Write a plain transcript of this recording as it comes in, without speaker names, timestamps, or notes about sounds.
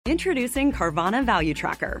Introducing Carvana Value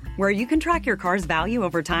Tracker, where you can track your car's value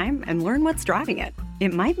over time and learn what's driving it.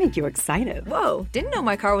 It might make you excited. Whoa, didn't know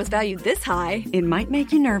my car was valued this high. It might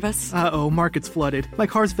make you nervous. Uh-oh, market's flooded. My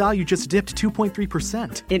car's value just dipped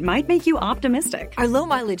 2.3%. It might make you optimistic. Our low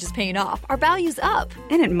mileage is paying off. Our value's up.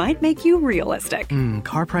 And it might make you realistic.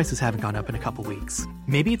 Car prices haven't gone up in a couple weeks.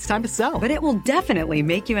 Maybe it's time to sell. But it will definitely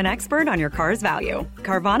make you an expert on your car's value.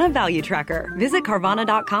 Carvana Value Tracker. Visit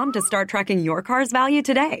Carvana.com to start tracking your car's value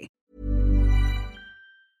today.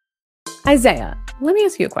 Isaiah, let me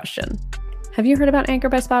ask you a question. Have you heard about Anchor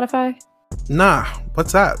by Spotify? Nah,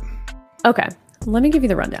 what's that? Okay, let me give you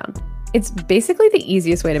the rundown. It's basically the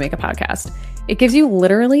easiest way to make a podcast. It gives you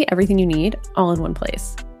literally everything you need all in one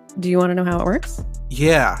place. Do you want to know how it works?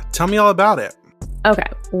 Yeah, tell me all about it. Okay,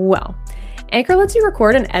 well, Anchor lets you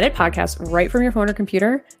record and edit podcasts right from your phone or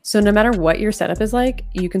computer, so no matter what your setup is like,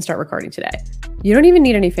 you can start recording today. You don't even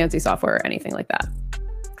need any fancy software or anything like that.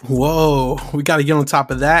 Whoa, we got to get on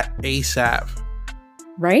top of that ASAP.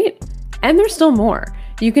 Right? And there's still more.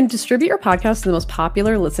 You can distribute your podcast to the most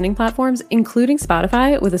popular listening platforms, including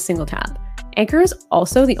Spotify, with a single tap. Anchor is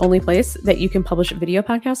also the only place that you can publish video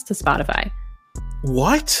podcasts to Spotify.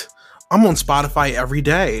 What? I'm on Spotify every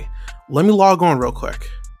day. Let me log on real quick.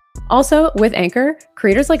 Also, with Anchor,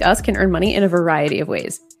 creators like us can earn money in a variety of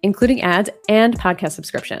ways, including ads and podcast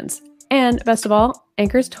subscriptions. And best of all,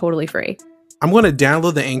 Anchor is totally free. I'm going to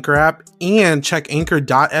download the Anchor app and check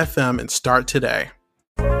anchor.fm and start today.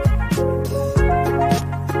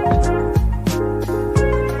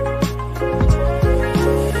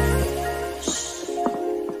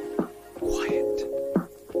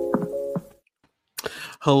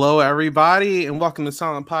 Hello, everybody, and welcome to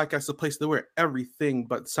Silent Podcast, the place that we're everything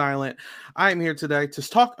but silent. I am here today to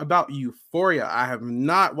talk about Euphoria. I have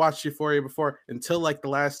not watched Euphoria before until like the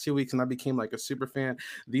last 2 weeks, and I became like a super fan.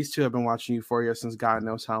 These two have been watching Euphoria since God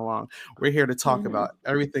knows how long. We're here to talk about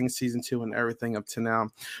everything season 2 and everything up to now.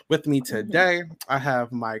 With me today, I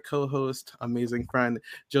have my co-host, amazing friend,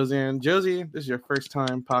 Josie. Josie, this is your first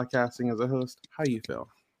time podcasting as a host. How do you feel?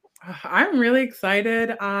 I'm really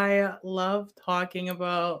excited. I love talking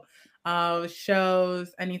about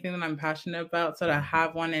shows, anything that I'm passionate about. So to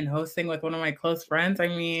have one and hosting with one of my close friends, I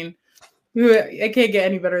mean, it can't get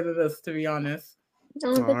any better than this, to be honest.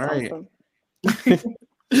 Oh, that's All right. awesome.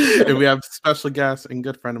 And we have a special guest and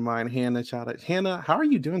good friend of mine, Hannah Chaddha. Hannah, how are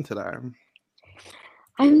you doing today?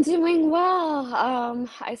 I'm doing well.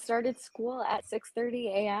 I started school at 6:30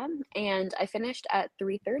 a.m. and I finished at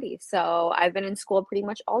 3:30. So I've been in school pretty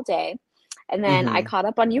much all day. And then I caught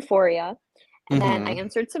up on Euphoria. And then I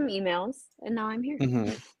answered some emails. And now I'm here.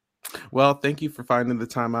 Well, thank you for finding the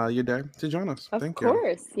time out of your day to join us. Of Thank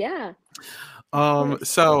course, yeah. you.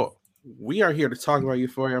 So we are here to talk about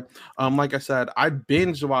Euphoria. Like I said, I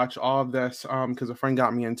binge watched all of this because a friend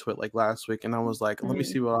got me into it like last week, and I was like, let me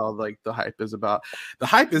see what all like the hype is about. The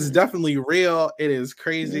hype is definitely real. It is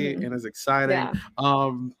crazy and is exciting.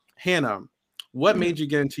 Yeah. Hannah, what made you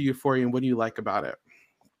get into Euphoria, and what do you like about it?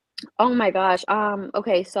 Oh my gosh.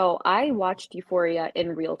 Okay, so I watched Euphoria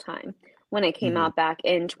in real time when it came out back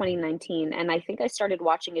in 2019. And I think I started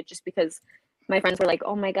watching it just because my friends were like,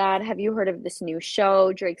 oh my God, have you heard of this new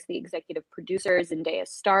show? Drake's the executive producer, Zendaya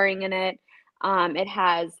starring in it. It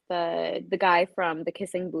has the guy from The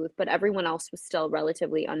Kissing Booth, but everyone else was still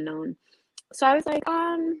relatively unknown. So I was like,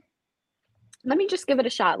 let me just give it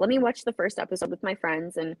a shot. Let me watch the first episode with my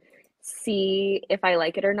friends and see if I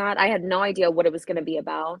like it or not. I had no idea what it was going to be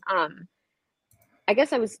about. I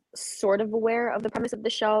guess I was sort of aware of the premise of the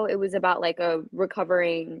show. It was about like a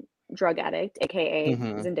recovering drug addict, aka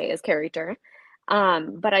Zendaya's character.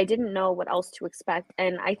 But I didn't know what else to expect.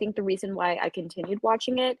 And I think the reason why I continued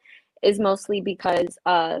watching it is mostly because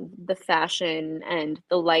of the fashion and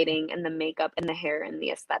the lighting and the makeup and the hair and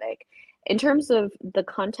the aesthetic. In terms of the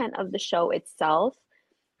content of the show itself,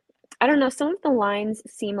 I don't know, some of the lines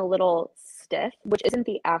seem a little stiff, which isn't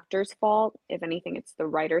the actor's fault. If anything, it's the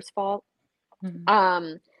writer's fault.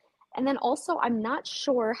 And then also, I'm not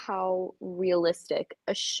sure how realistic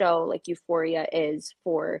a show like Euphoria is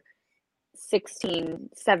for 16,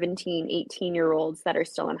 17, 18-year-olds that are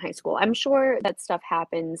still in high school. I'm sure that stuff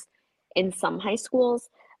happens in some high schools,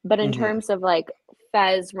 but in terms of like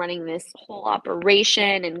Fez running this whole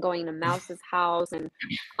operation and going to Mouse's house and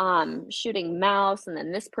shooting Mouse, and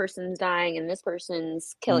then this person's dying and this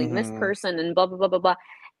person's killing this person and blah, blah, blah, blah, blah.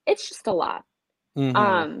 It's just a lot.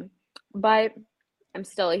 But I'm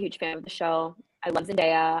still a huge fan of the show. I love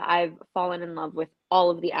Zendaya. I've fallen in love with all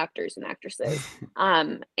of the actors and actresses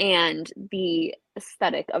and the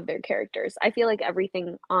aesthetic of their characters. I feel like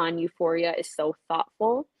everything on Euphoria is so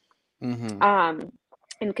thoughtful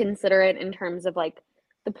and considerate in terms of like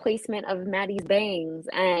the placement of Maddie's bangs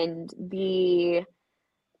and the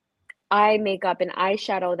eye makeup and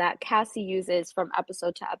eyeshadow that Cassie uses from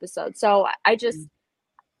episode to episode. So I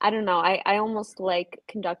don't know. I almost like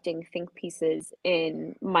conducting think pieces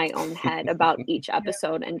in my own head about each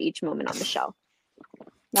episode and each moment on the show.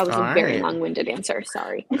 That was All a very right. long-winded answer.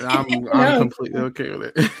 Sorry. I'm No. completely okay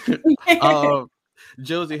with it.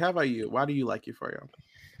 Josie, how about you? Why do you like Euphoria?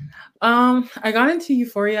 I got into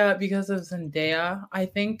Euphoria because of Zendaya. I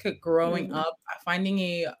think growing up, finding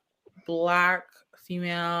a Black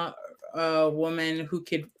female woman who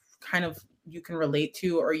could kind of you can relate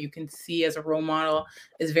to or you can see as a role model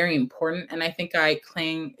is very important. And I think I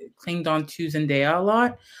clinged on to Zendaya a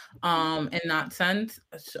lot in that sense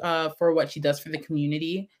for what she does for the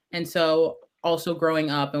community. And so also growing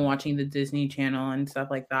up and watching the Disney Channel and stuff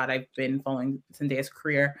like that, I've been following Zendaya's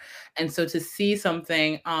career. And so to see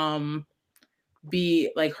something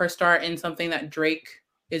be like her star in something that Drake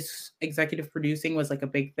is executive producing was like a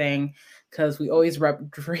big thing because we always rep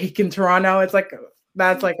Drake in Toronto. It's like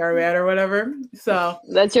that's like our man or whatever. So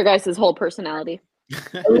that's your guys' whole personality.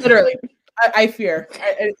 Literally, I fear.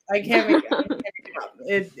 I can't make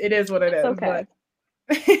it. It is what it is. Okay.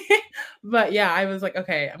 But yeah, I was like,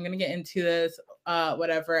 okay, I'm gonna get into this,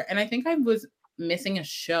 whatever. And I think I was missing a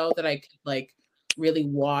show that I could like really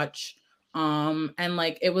watch. And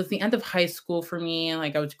like it was the end of high school for me, and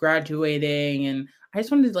like I was graduating, and I just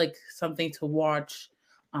wanted like something to watch,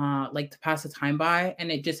 like to pass the time by. And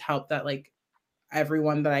it just helped that like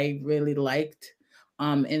everyone that I really liked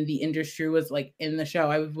in the industry was like in the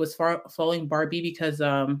show. I was following Barbie because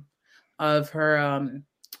of her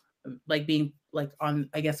like being like on,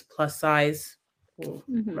 I guess, plus size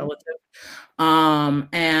relative.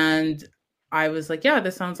 And I was like, yeah,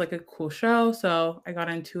 this sounds like a cool show. So I got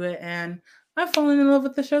into it and I've fallen in love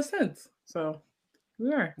with the show since. So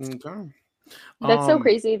we are. Okay. That's so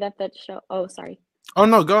crazy that show. Oh, sorry. Oh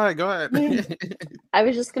no, go ahead. I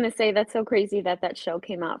was just gonna say that's so crazy that show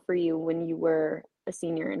came out for you when you were a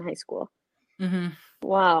senior in high school.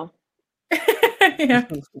 Wow. Yeah.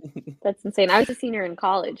 That's insane. I was a senior in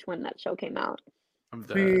college when that show came out. I'm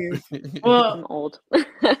dead. Well, I'm old.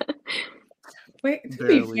 Wait, to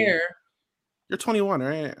be fair, you're 21,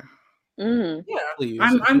 right? Mm. Yeah, Please,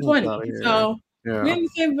 I'm 20, so yeah. we're in the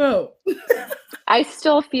same boat. I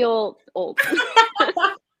still feel old.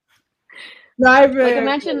 Like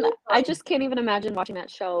imagine, I just can't even imagine watching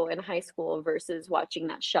that show in high school versus watching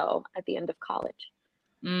that show at the end of college.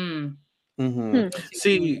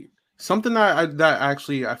 See, something that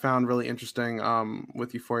actually I found really interesting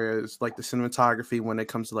with Euphoria is like the cinematography when it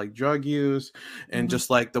comes to like drug use and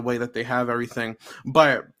just like the way that they have everything.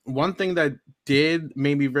 But one thing that did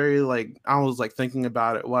made me very like, I was like thinking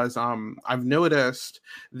about it was I've noticed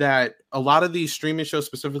that a lot of these streaming shows,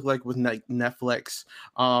 specifically like with Netflix,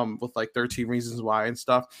 with like 13 Reasons Why and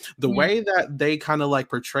stuff, the way that they kind of like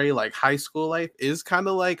portray like high school life is kind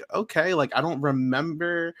of like, okay, like I don't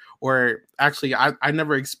remember, or actually I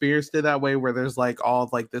never experienced it that way where there's like all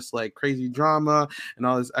of like this like crazy drama and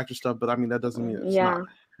all this extra stuff, but I mean that doesn't mean it's not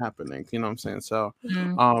happening, you know what I'm saying? So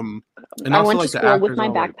and I also went like to the school with actors my are,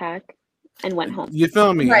 like, backpack and went home. you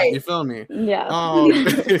feel me? Right. You feel me? Yeah.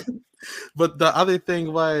 But the other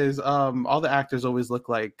thing was all the actors always look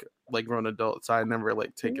like grown adults. So I never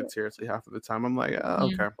like take it seriously half of the time. I'm like, oh,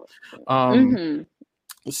 okay.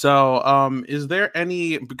 So is there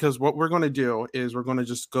any, because what we're going to do is we're going to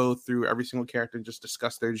just go through every single character and just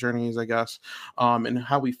discuss their journeys, I guess, and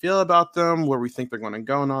how we feel about them, where we think they're going to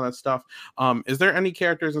go and all that stuff. Is there any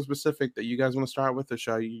characters in specific that you guys want to start with, or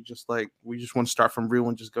show you just like, we just want to start from Rue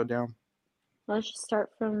and just go down? Let's just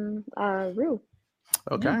start from Rue.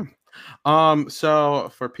 Okay.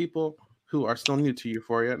 So for people who are still new to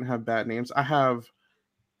Euphoria and have bad names, I have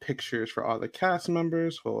pictures for all the cast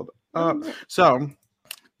members. Hold up. So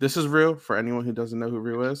this is Rue. For anyone who doesn't know who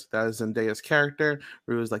Rue is, that is Zendaya's character.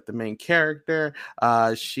 Rue is like the main character.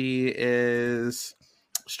 She is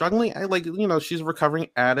struggling, like, you know, she's a recovering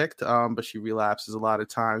addict, but she relapses a lot of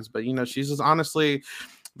times. But, you know, she's just honestly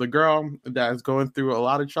the girl that is going through a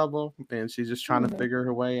lot of trouble, and she's just trying to figure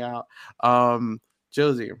her way out.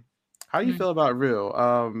 Josie, how do you feel about Rue?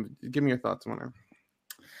 Give me your thoughts on her.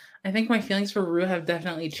 I think my feelings for Rue have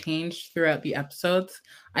definitely changed throughout the episodes.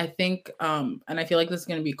 I think, and I feel like this is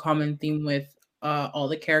going to be a common theme with all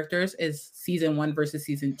the characters, is season 1 versus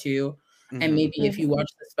season 2. And maybe if you watch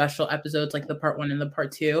the special episodes, like the part 1 and the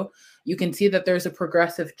part 2, you can see that there's a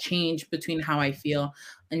progressive change between how I feel.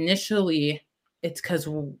 Initially, it's because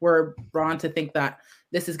we're drawn to think that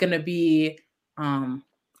this is going to be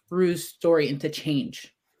Rue's story and to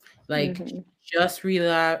change. Like, just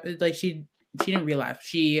relapse. Like, she didn't relapse.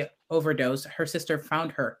 She overdosed. Her sister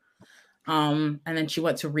found her. And then she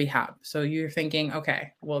went to rehab. So you're thinking,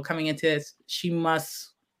 okay, well, coming into this, she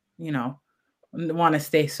must, want to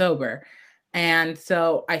stay sober. And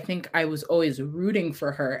so I think I was always rooting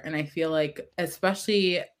for her. And I feel like,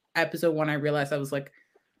 especially episode 1, I realized I was like,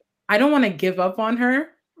 I don't want to give up on her,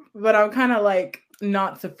 but I'm kind of like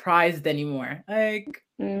not surprised anymore. Like,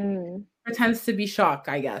 pretends to be shocked,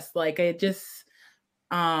 I guess. Like, I just,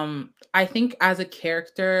 I think as a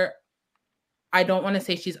character, I don't want to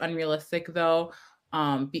say she's unrealistic though,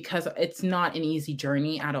 because it's not an easy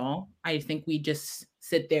journey at all. I think we just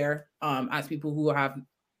sit there as people who have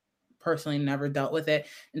personally never dealt with it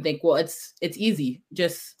and think, well, it's easy.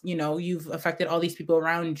 Just, you've affected all these people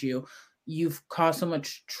around you. You've caused so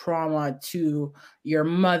much trauma to your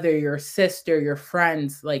mother, your sister, your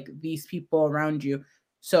friends, like these people around you.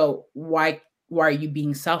 So why are you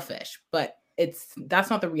being selfish? But that's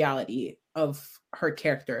not the reality of her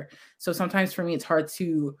character. So sometimes for me, it's hard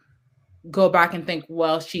to go back and think,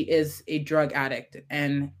 well, she is a drug addict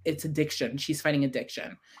and it's addiction. She's fighting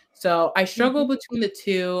addiction. So I struggle between the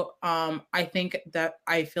two. I think that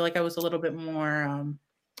I feel like I was a little bit more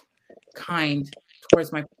kind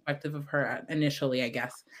towards my perspective of her initially, I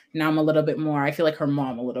guess. Now I'm a little bit more, I feel like her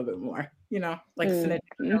mom a little bit more, like snitching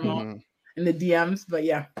her mom in the DMs, but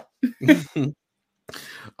yeah.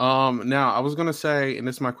 Now I was gonna say, and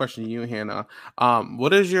this is my question to you, Hannah.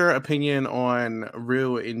 What is your opinion on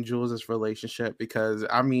Rue and Jules' relationship? Because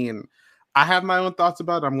I mean, I have my own thoughts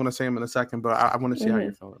about it. I'm gonna say them in a second, but I want to see how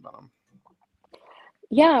you're feeling about them.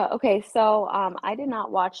 Yeah, okay. So I did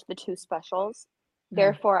not watch the 2 specials.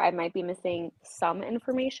 Therefore, I might be missing some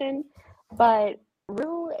information. But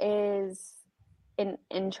Rue is an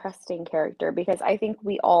interesting character because I think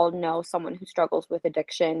we all know someone who struggles with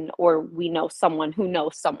addiction, or we know someone who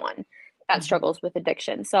knows someone that struggles with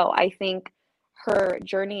addiction. So I think her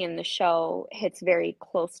journey in the show hits very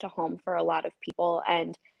close to home for a lot of people.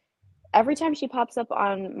 And every time she pops up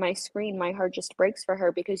on my screen, my heart just breaks for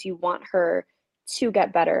her because you want her to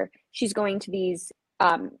get better. She's going to these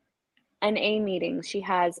NA meetings. She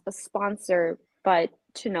has a sponsor, but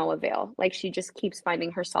to no avail. Like, she just keeps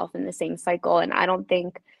finding herself in the same cycle. And I don't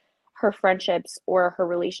think her friendships or her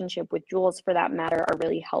relationship with Jules, for that matter, are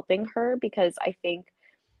really helping her, because I think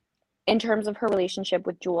in terms of her relationship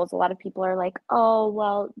with Jules, a lot of people are like, oh,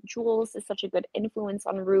 well, Jules is such a good influence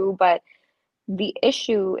on Rue. But the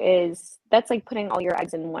issue is that's like putting all your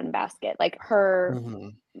eggs in one basket. Like,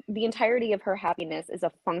 the entirety of her happiness is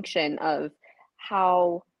a function of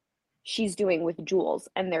how she's doing with Jules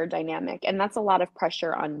and their dynamic. And that's a lot of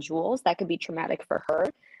pressure on Jules that could be traumatic for her.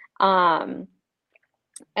 And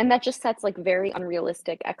that just sets like very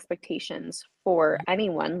unrealistic expectations for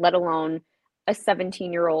anyone, let alone a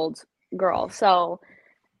 17-year-old girl. So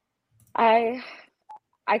I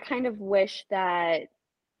kind of wish that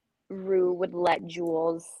Rue would let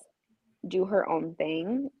Jules do her own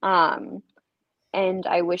thing. And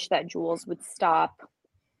I wish that Jules would stop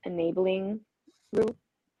enabling Rue.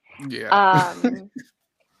 Yeah.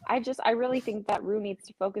 I really think that Rue needs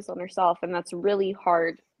to focus on herself, and that's really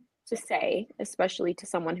hard to say, especially to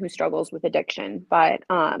someone who struggles with addiction. But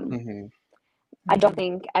I don't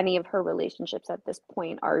think any of her relationships at this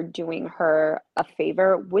point are doing her a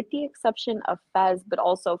favor, with the exception of Fez, but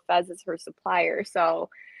also Fez is her supplier. So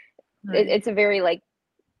it's a very like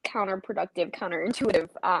counterproductive, counterintuitive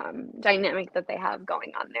dynamic that they have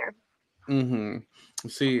going on there.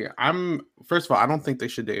 See, first of all, I don't think they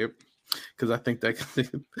should date, because I think they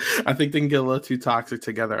can get a little too toxic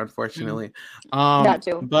together, unfortunately. That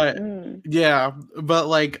too. But yeah, but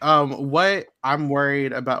like what I'm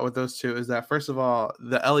worried about with those two is that, first of all,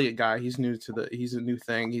 the Elliot guy, he's a new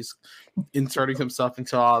thing. He's inserting himself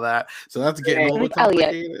into all that. So that's getting a little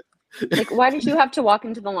complicated. Elliot. Like, why did you have to walk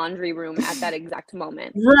into the laundry room at that exact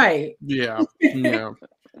moment? Right. Yeah.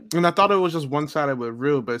 And I thought it was just one-sided with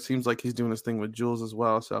Rue, but it seems like he's doing this thing with Jules as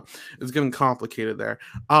well. So it's getting complicated there.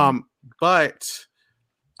 But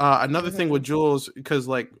another thing with Jules, because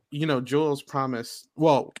Jules promised,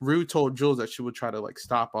 well, Rue told Jules that she would try to like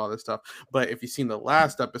stop all this stuff. But if you've seen the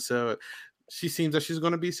last episode, she seems that she's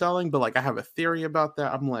going to be selling. But like, I have a theory about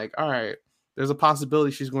that. I'm like, all right, there's a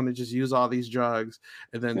possibility she's going to just use all these drugs,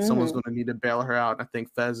 and then someone's going to need to bail her out. I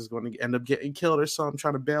think Fez is going to end up getting killed or something,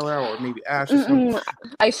 trying to bail her out, or maybe Ash or something.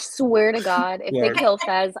 I swear to God, if they kill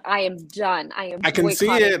Fez, I am done. I can see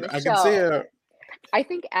it. I can see it. I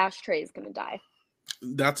think Ashtray is going to die.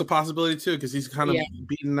 That's a possibility too, because he's kind of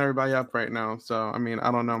beating everybody up right now. So I mean,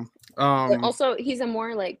 I don't know. Also, he's a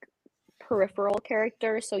more like peripheral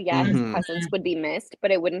character, so yeah, his presence would be missed,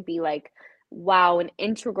 but it wouldn't be like, wow, an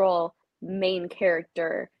integral main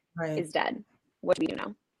character is dead. What do we do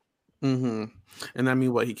now? Mm-hmm. And I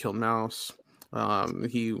mean, what, he killed Mouse.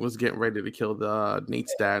 He was getting ready to kill the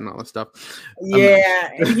Nate's dad and all that stuff. A mess.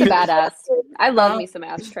 Yeah. Badass. I love Um, me some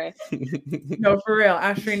Ashtray. no, for real,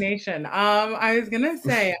 Ashtray Nation. I was gonna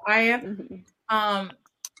say, Mhm.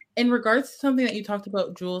 in regards to something that you talked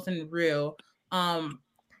about, Jules and Rue,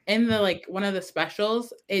 in the like one of the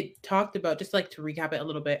specials, it talked about, just like to recap it a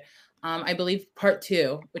little bit. I believe part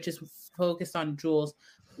 2, which is focused on Jules,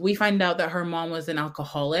 we find out that her mom was an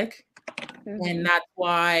alcoholic, and Mhm. that's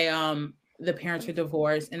why the parents are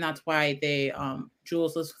divorced, and that's why they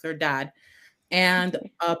Jules lives with her dad, and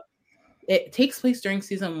it takes place during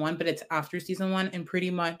season 1, but it's after season 1, and pretty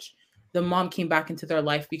much the mom came back into their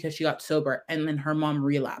life because she got sober, and then her mom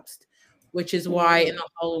relapsed, which is why in the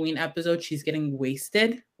Halloween episode she's getting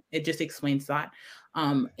wasted. It just explains that.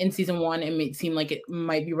 In season 1, it may seem like it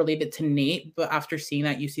might be related to Nate, but after seeing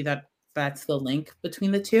that, you see that that's the link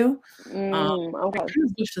between the two. I Okay. kind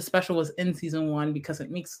of wish the special was in season 1 because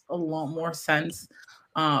it makes a lot more sense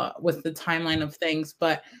with the timeline of things.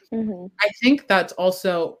 But Mhm. I think that's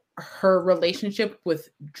also her relationship with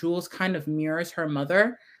Jules kind of mirrors her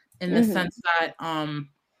mother in the Mhm. sense that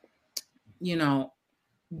you know,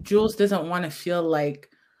 Jules doesn't want to feel like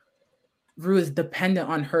Rue is dependent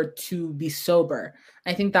on her to be sober.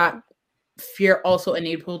 I think that fear also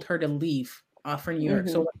enabled her to leave for New York.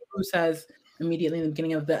 So Mhm. when Rue says immediately in the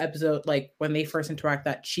beginning of the episode, like when they first interact,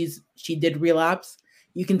 that she did relapse,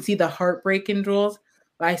 you can see the heartbreak in Jules.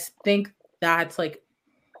 But I think that's like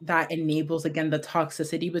that enables again the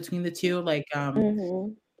toxicity between the two. Like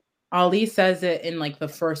Mhm. Ali says it in like the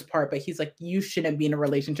first part, but he's like, you shouldn't be in a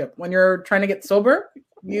relationship. When you're trying to get sober,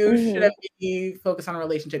 you Mhm. shouldn't be focused on a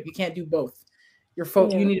relationship. You can't do both. You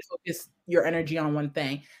Yeah. need to focus your energy on one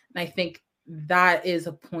thing. And I think that is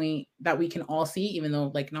a point that we can all see, even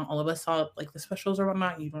though like not all of us saw like the specials or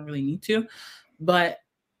whatnot. You don't really need to, but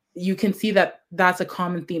you can see that that's a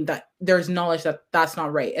common theme, that there's knowledge that that's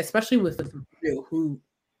not right, especially with Rue, who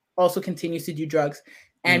also continues to do drugs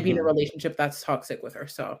and be in a Mm-hmm. relationship that's toxic with her.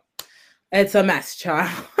 So it's a mess,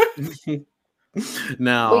 child.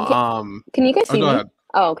 Now, Wait, can you guys oh, see go me? ahead.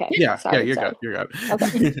 Oh, okay. Yeah, Sorry, you're good. sorry. You're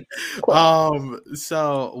Okay, good. cool.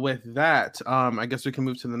 So with that, I guess we can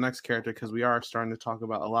move to the next character because we are starting to talk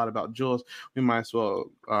about a lot about Jules. We might as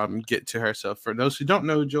well get to her. So for those who don't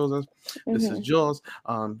know who Jules is, this is Mhm. Jules,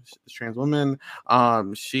 trans woman.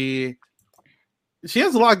 She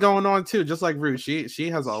has a lot going on too, just like Ruth. She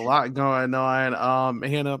has a lot going on.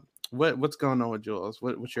 Hannah, what's going on with Jules?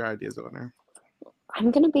 What's your ideas on her? I'm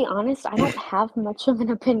gonna be honest, I don't have much of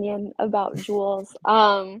an opinion about Jules.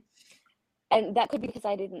 And that could be because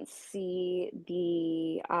I didn't see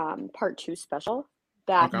the part 2 special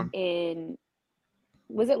back Okay. in,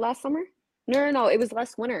 was it last summer? No, it was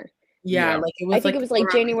last winter. Yeah, Yeah. like it I was think it like was like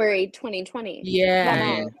around, January 2020. That yeah, Mm-hmm.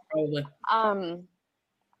 long. probably.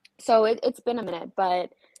 So it's been a minute,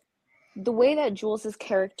 but the way that Jules's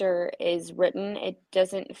character is written, it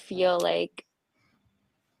doesn't feel like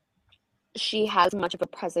she has much of a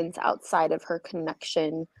presence outside of her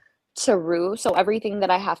connection to Rue. So everything that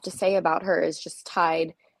I have to say about her is just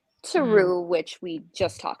tied to Mm. Rue, which we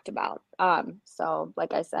just talked about. So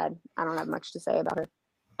like I said, I don't have much to say about her.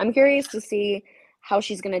 I'm curious to see how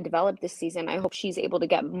she's going to develop this season. I hope she's able to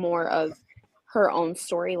get more of her own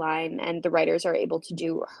storyline and the writers are able to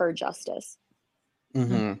do her justice.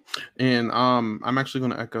 Mm-hmm. And I'm actually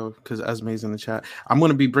going to echo because Esme's in the chat. I'm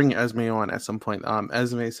going to be bringing Esme on at some point.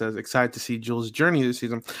 Esme says excited to see Jules' journey this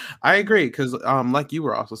season. I agree because like you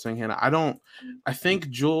were also saying, Hannah, I think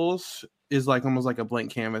Jules is like almost like a blank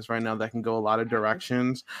canvas right now that can go a lot of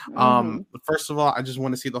directions. Mm-hmm. First of all, I just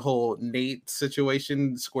want to see the whole Nate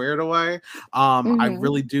situation squared away. I Mm-hmm.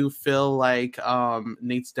 really do feel like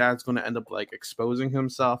Nate's dad's going to end up like exposing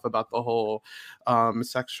himself about the whole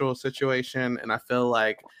sexual situation, and I feel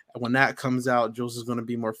like when that comes out, Jules is going to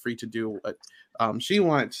be more free to do what she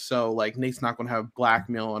wants. So like Nate's not going to have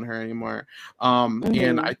blackmail on her anymore. And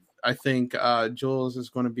Mm-hmm. I think Jules is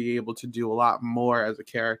going to be able to do a lot more as a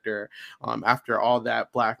character after all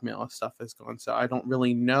that blackmail stuff is gone. So I don't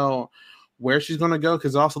really know where she's going to go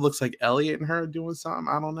because it also looks like Elliot and her doing something.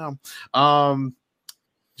 I don't know.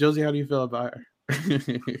 Josie, how do you feel about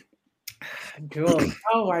her? Jules.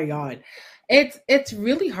 Oh my god. It's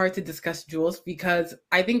really hard to discuss Jules because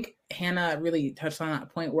I think Hannah really touched on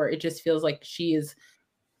that point where it just feels like she is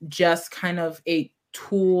just kind of a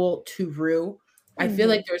tool to Rue. I feel Mm-hmm.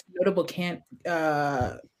 like there's notable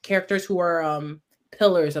characters who are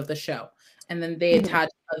pillars of the show, and then they Mm-hmm. attach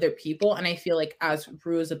other people. And I feel like as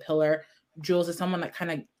Rue is a pillar, Jules is someone that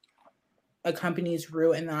kind of accompanies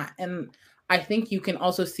Rue in that. And I think you can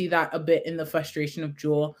also see that a bit in the frustration of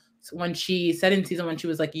Jewel when she said in season 1, she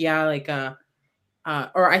was like, yeah, like,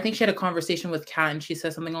 or I think she had a conversation with Kat and she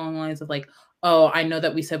said something along the lines of like, oh, I know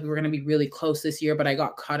that we said we were going to be really close this year, but I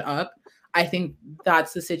got caught up. I think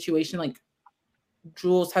that's the situation. Like,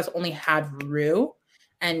 Jules has only had Rue,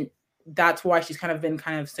 and that's why she's kind of been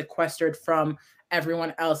kind of sequestered from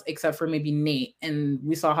everyone else except for maybe Nate, and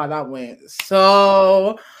we saw how that went.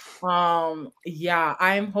 So yeah,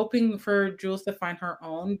 I'm hoping for Jules to find her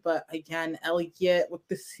own, but again, Elliot with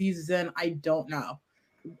the season, I don't know.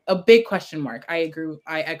 A big question mark. I agree.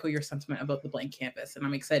 I echo your sentiment about the blank canvas, and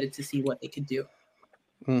I'm excited to see what they could do.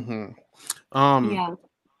 Yeah.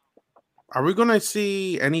 Are we going to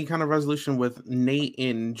see any kind of resolution with Nate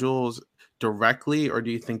and Jules directly, or do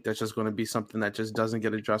you think that's just going to be something that just doesn't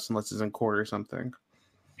get addressed unless it's in court or something?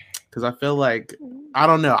 Because I feel like, I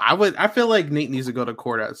don't know. I feel like Nate needs to go to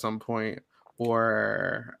court at some point,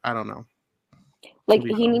 or I don't know. Like,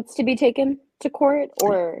 he needs to be taken to court,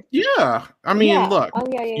 or yeah. I mean, look,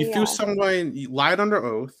 yeah, you threw someone, you lied under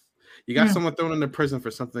oath. You got someone thrown into prison for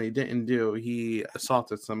something he didn't do. He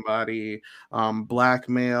assaulted somebody,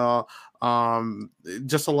 blackmail,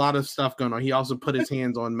 just a lot of stuff going on. He also put his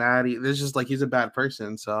hands on Maddie. It's just like he's a bad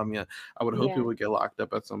person. So I mean, I would hope he would get locked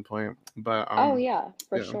up at some point. But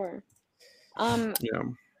for sure.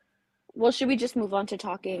 Well, should we just move on to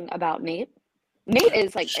talking about Nate? Nate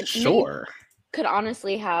is like sure. Nate could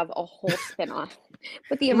honestly have a whole spinoff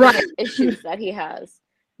with the amount of issues that he has.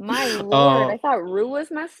 My lord, I thought Rue was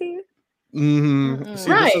messy. Mm-hmm. See,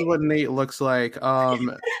 this is what Nate looks like. He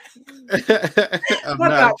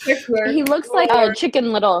looks like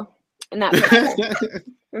Chicken Little in that picture.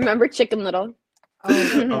 Remember Chicken Little?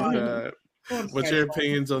 What's your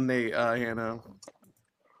opinions on Nate, Hannah?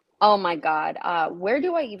 Oh my God. Where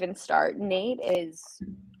do I even start? Nate is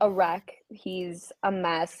a wreck. He's a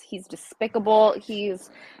mess. He's despicable. He's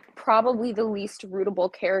probably the least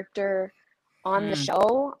rootable character on the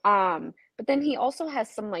show. But then he also has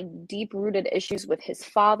some like deep-rooted issues with his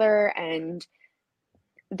father and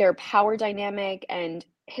their power dynamic, and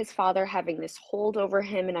his father having this hold over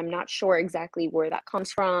him, and I'm not sure exactly where that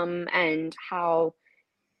comes from and how,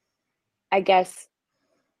 I guess,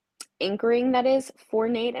 anchoring that is for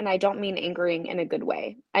Nate. And I don't mean anchoring in a good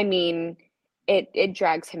way. I mean, it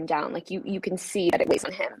drags him down. Like you can see that it weighs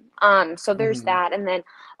on him. So there's that. And then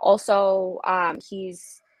also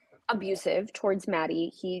he's abusive towards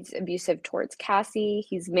Maddie. He's abusive towards Cassie.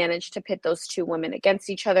 He's managed to pit those two women against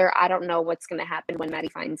each other. I don't know what's going to happen when Maddie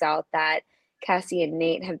finds out that Cassie and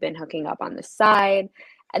Nate have been hooking up on the side.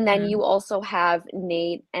 And then you also have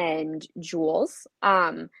Nate and Jules.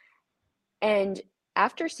 And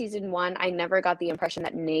after season 1, I never got the impression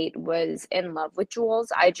that Nate was in love with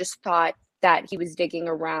Jules. I just thought that he was digging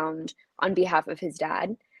around on behalf of his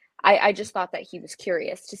dad. I just thought that he was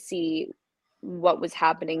curious to see what was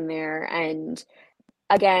happening there. And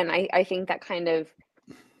again, I think that kind of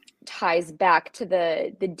ties back to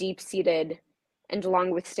the deep-seated and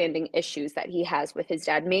long-withstanding issues that he has with his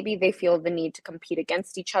dad. Maybe they feel the need to compete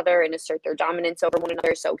against each other and assert their dominance over one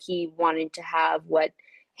another, so he wanted to have what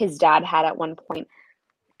his dad had at one point.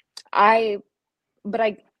 But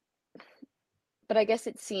I guess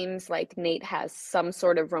it seems like Nate has some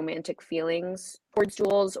sort of romantic feelings towards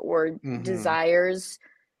Jules, or desires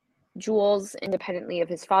Jules independently of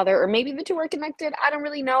his father, or maybe the two are connected. I don't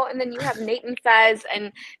really know. And then you have Nate and Fez,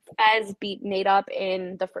 and Fez beat Nate up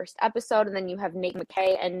in the first episode, and then you have Nate and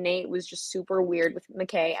McKay, and Nate was just super weird with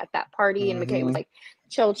McKay at that party, and McKay was like,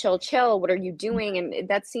 chill, what are you doing? And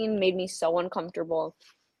that scene made me so uncomfortable.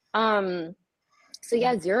 So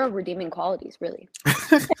yeah, zero redeeming qualities, really.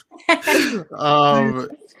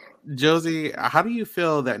 Josie, how do you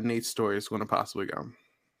feel that Nate's story is going to possibly go?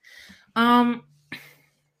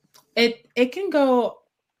 It can go,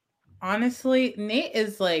 honestly, Nate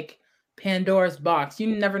is like Pandora's box.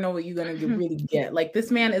 You never know what you're gonna really get. Like,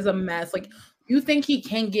 this man is a mess. Like, you think he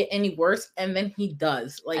can't get any worse, and then he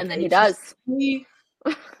does. Like, and then he does.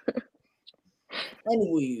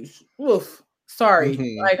 Anyways, oof.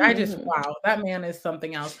 Sorry. Like, I just wow, that man is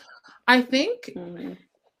something else. I think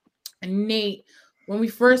Nate, when we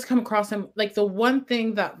first come across him, like, the one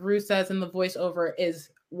thing that Rue says in the voiceover is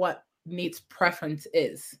what Nate's preference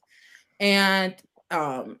is. And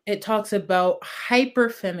it talks about hyper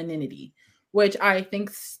femininity, which I think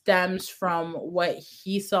stems from what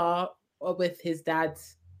he saw with his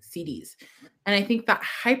dad's CDs. And I think that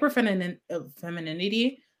hyper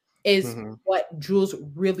femininity is what Jules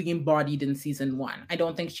really embodied in season 1. I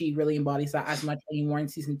don't think she really embodies that as much anymore in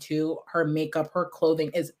season 2. Her makeup, her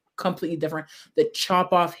clothing is completely different. The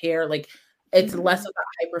chop off hair, like, it's less of that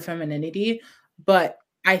hyper femininity. But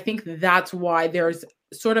I think that's why there's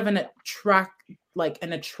sort of an like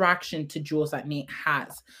an attraction to Jules that Nate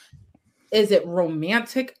has. Is it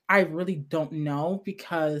romantic? I really don't know,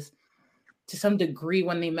 because to some degree,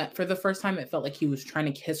 when they met for the first time, it felt like he was trying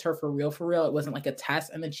to kiss her for real, for real. It wasn't like a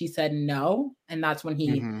test. And then she said no. And that's when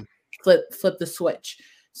he flipped the switch.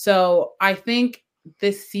 So I think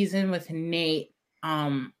this season with Nate,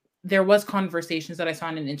 there was conversations that I saw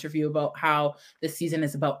in an interview about how this season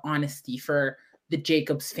is about honesty for the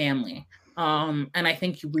Jacobs family. And I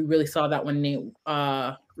think we really saw that when Nate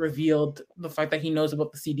revealed the fact that he knows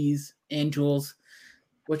about the CDs and Jules,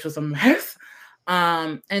 which was a mess.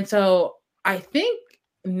 And so I think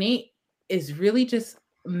Nate is really just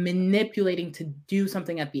manipulating to do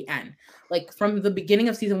something at the end. Like from the beginning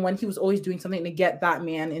of season 1, he was always doing something to get that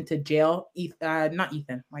man into jail. Not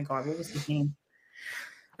Ethan. My God, what was his name?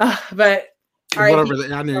 But whatever.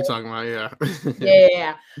 I know you're talking about.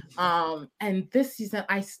 Yeah. And this season,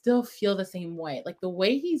 I still feel the same way. Like the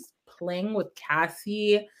way he's playing with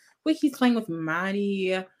Cassie, the way he's playing with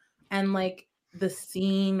Maddie, and like the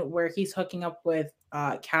scene where he's hooking up with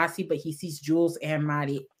Cassie, but he sees Jules and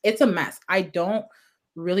Maddie. It's a mess. I don't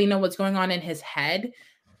really know what's going on in his head.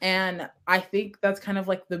 And I think that's kind of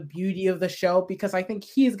like the beauty of the show, because I think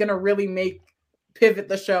he's going to really pivot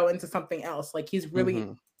the show into something else. Like he's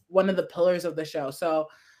really one of the pillars of the show. So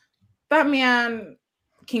that man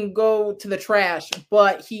can go to the trash,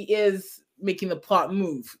 but he is making the plot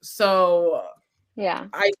move. So yeah,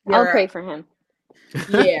 I'll pray for him.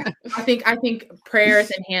 Yeah, I think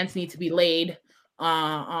prayers and hands need to be laid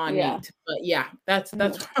on Nate. But yeah, that's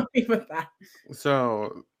probably with that.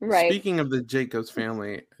 So speaking of the Jacobs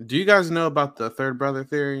family, do you guys know about the third brother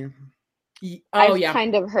theory? I've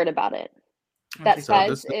kind of heard about it. That so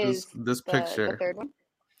Fez is this picture. The third one.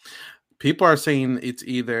 People are saying it's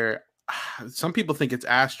either. Some people think it's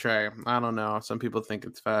Ashtray. I don't know. Some people think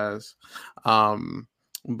it's Fez.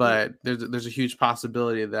 But there's a huge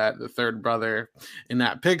possibility that the third brother in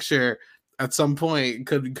that picture at some point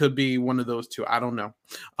could be one of those two. I don't know.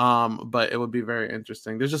 But it would be very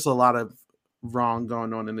interesting. There's just a lot of wrong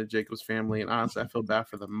going on in the Jacobs family, and honestly, I feel bad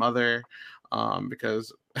for the mother,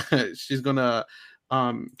 because she's gonna.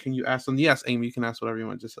 Can you ask them? Yes, Amy, you can ask whatever you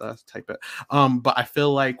want. Just type it. But I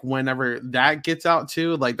feel like whenever that gets out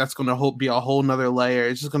too, like that's gonna be a whole nother layer.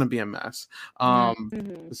 It's just gonna be a mess.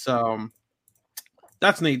 So.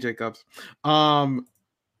 That's Nate Jacobs.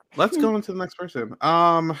 Let's go into the next person.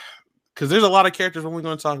 Because there's a lot of characters. We're only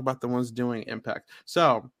going to talk about the ones doing impact.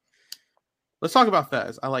 So let's talk about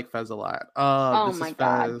Fez. I like Fez a lot. Oh my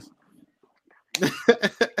God.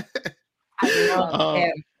 I love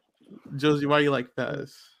him. Josie, why do you like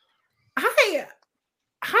Fez?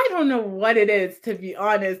 I don't know what it is, to be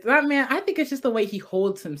honest. That man, I think it's just the way he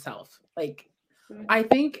holds himself. Like, I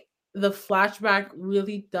think the flashback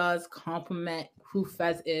really does complement who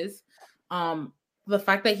Fez is. The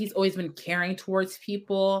fact that he's always been caring towards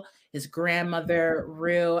people, his grandmother,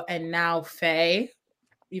 Rue, and now Faye,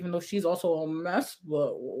 even though she's also a mess,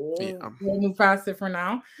 but we'll move past it for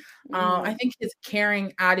now. I think his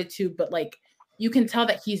caring attitude, but like you can tell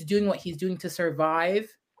that he's doing what he's doing to survive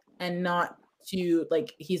and not to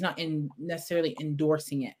like, he's not necessarily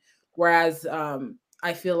endorsing it. Whereas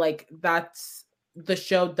I feel like the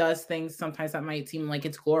show does things sometimes that might seem like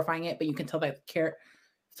it's glorifying it, but you can tell that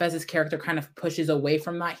Fez's character kind of pushes away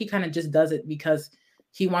from that. He kind of just does it because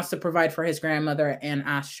he wants to provide for his grandmother and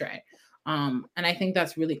Ashtray. And I think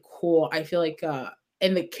that's really cool. I feel like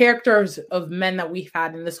in the characters of men that we've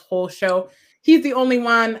had in this whole show, he's the only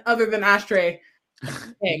one other than Ashtray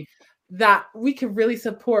that we could really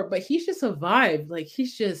support, but he's just a vibe. Like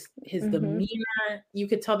he's just his demeanor. You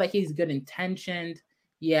could tell that he's good intentioned.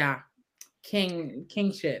 Yeah. King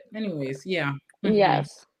shit. Anyways, yeah.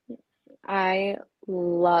 Yes. I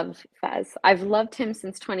love Fez. I've loved him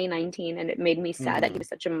since 2019, and it made me sad that he was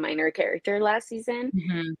such a minor character last season,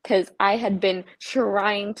 because I had been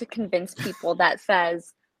trying to convince people that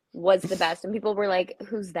Fez was the best, and people were like,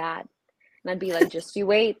 who's that? And I'd be like, just you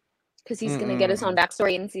wait, because he's going to get his own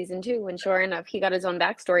backstory in season 2. And sure enough, he got his own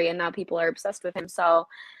backstory, and now people are obsessed with him. So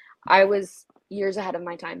I was years ahead of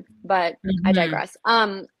my time, but I digress.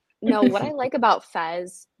 No, what I like about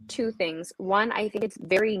Fez, 2 things. One, I think it's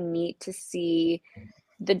very neat to see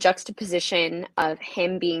the juxtaposition of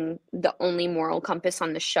him being the only moral compass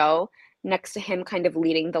on the show next to him kind of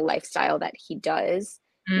leading the lifestyle that he does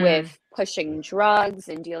with pushing drugs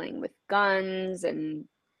and dealing with guns and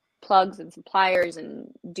plugs and suppliers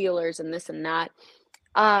and dealers and this and that.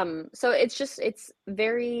 So it's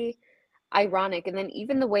very ironic. And then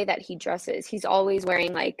even the way that he dresses, he's always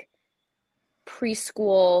wearing like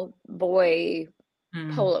preschool boy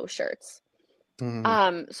polo shirts.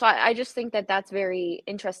 So I just think that that's very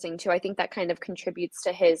interesting too. I think that kind of contributes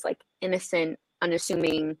to his like innocent,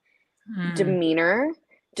 unassuming demeanor,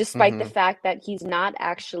 despite the fact that he's not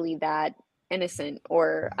actually that innocent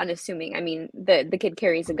or unassuming. I mean, the kid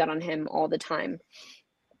carries a gun on him all the time.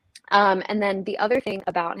 And then the other thing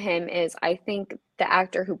about him is I think the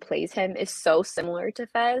actor who plays him is so similar to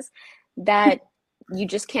Fez that you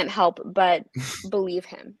just can't help but believe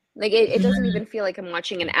him. Like it doesn't even feel like I'm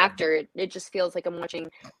watching an actor. It just feels like I'm watching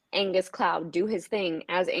Angus Cloud do his thing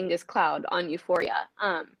as Angus Cloud on Euphoria.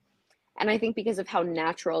 And I think because of how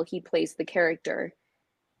natural he plays the character,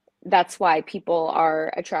 that's why people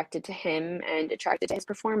are attracted to him and attracted to his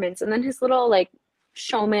performance. And then his little like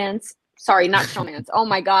showmance. Sorry, not showmance. Oh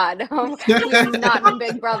my God. He's not in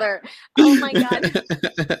Big Brother. Oh my God.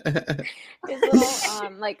 His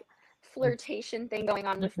little like flirtation thing going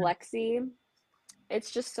on with Lexi.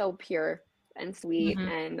 It's just so pure and sweet,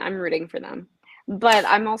 and I'm rooting for them. But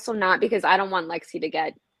I'm also not, because I don't want Lexi to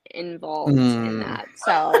get involved in that.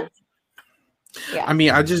 So yeah. I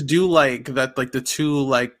mean, I just do like that, like the two,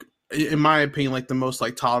 like in my opinion, like the most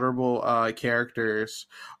like tolerable characters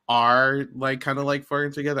are like kind of like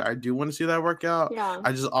flirting together. I do want to see that work out. Yeah.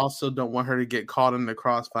 I just also don't want her to get caught in the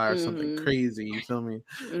crossfire or something crazy. You feel me?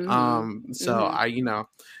 So I, you know,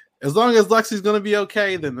 as long as Lexi's gonna be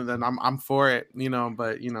okay, then I'm for it, you know.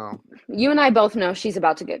 But you know, you and I both know she's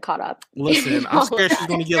about to get caught up. Listen, I'm scared she's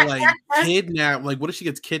gonna get like kidnapped. Like, what if she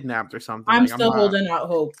gets kidnapped or something? I'm like, still holding out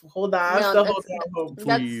hope. Hold on, I'm still holding out hope.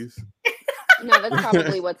 Please. No, that's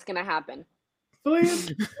probably what's gonna happen.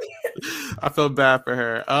 Please. I feel bad for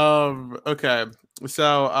her. Okay,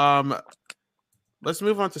 so let's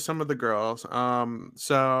move on to some of the girls.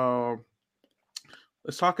 So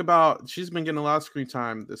let's talk about, she's been getting a lot of screen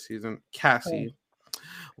time this season. Cassie.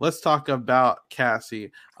 Let's talk about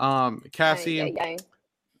Cassie. Cassie,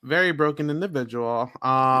 very broken individual.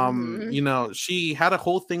 You know, she had a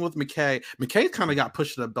whole thing with McKay. McKay kind of got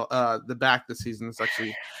pushed to the back this season. It's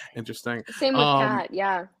actually interesting. Same with Kat,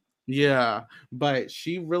 yeah. Yeah, but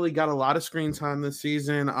she really got a lot of screen time this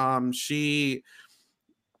season. She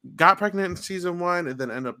got pregnant in season 1 and then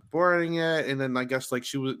ended up aborting it, and then I guess like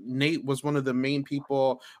Nate was one of the main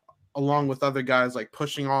people, along with other guys, like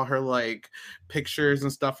pushing all her like pictures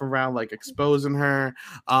and stuff around, like exposing her.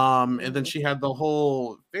 And then she had the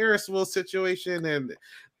whole Ferris wheel situation and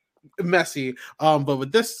messy. But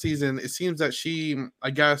with this season, it seems that she,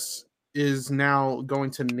 I guess, is now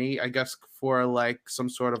going to Nate, I guess, for like some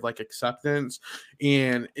sort of like acceptance.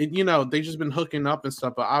 And it, you know, they just been hooking up and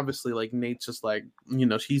stuff, but obviously like Nate's just like, you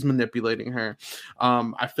know, he's manipulating her.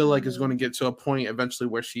 I feel like it's going to get to a point eventually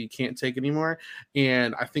where she can't take anymore,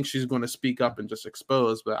 and I think she's going to speak up and just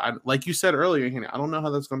expose. But I, like you said earlier, Hannah, I don't know how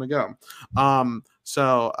that's going to go.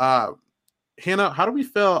 So Hannah, how do we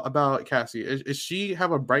feel about Cassie? Is she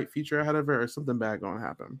have a bright future ahead of her, or something bad going to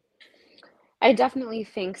happen? I definitely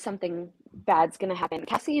think something bad's going to happen.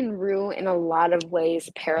 Cassie and Rue, in a lot of ways,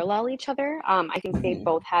 parallel each other. I think they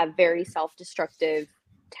both have very self-destructive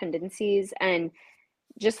tendencies. And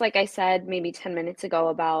just like I said maybe 10 minutes ago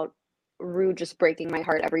about Rue just breaking my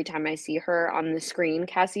heart every time I see her on the screen,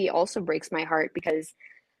 Cassie also breaks my heart, because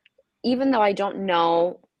even though I don't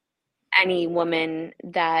know any woman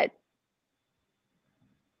that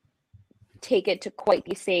take it to quite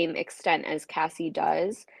the same extent as Cassie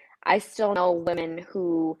does, I still know women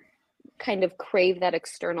who kind of crave that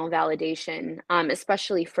external validation,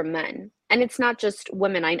 especially from men. And it's not just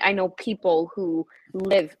women. I know people who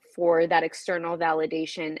live for that external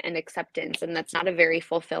validation and acceptance, and that's not a very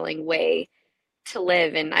fulfilling way to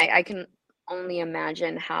live. And I can only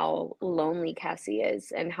imagine how lonely Cassie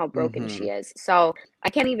is and how broken she is. So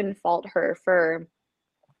I can't even fault her for,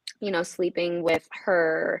 you know, sleeping with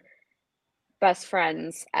her best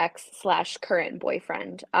friend's ex/current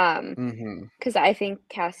boyfriend, because I think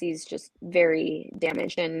Cassie's just very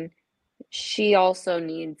damaged, and she also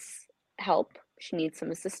needs help. She needs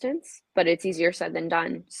some assistance, but it's easier said than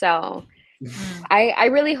done. So I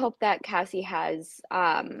really hope that Cassie has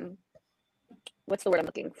what's the word I'm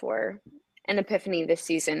looking for, an epiphany this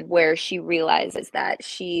season, where she realizes that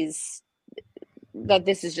that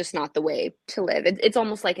this is just not the way to live. It's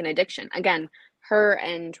almost like an addiction. Again, her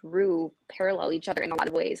and Rue parallel each other in a lot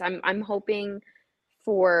of ways. I'm hoping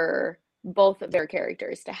for both of their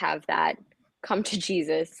characters to have that come to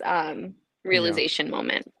Jesus realization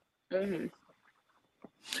moment.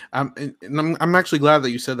 I'm actually glad that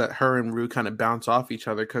you said that her and Rue kind of bounce off each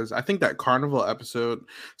other, because I think that Carnival episode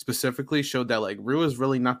specifically showed that like Rue is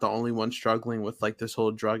really not the only one struggling with like this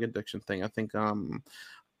whole drug addiction thing.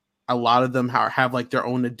 I a lot of them have like their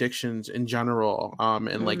own addictions in general.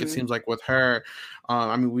 And like it seems like with her,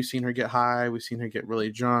 I mean, we've seen her get high, we've seen her get really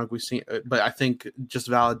drunk, but I think just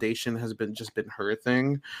validation has been her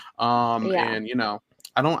thing. And you know,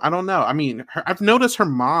 I don't know. I mean, I've noticed her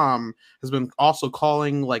mom has been also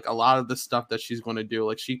calling like a lot of the stuff that she's going to do.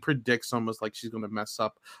 Like she predicts almost like she's going to mess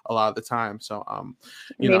up a lot of the time. So,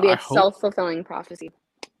 maybe it's self-fulfilling prophecy.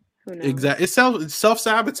 Who knows? Exactly. It's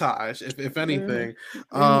self-sabotage, if anything.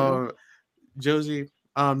 Josie,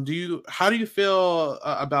 how do you feel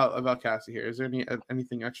about Cassie here? Is there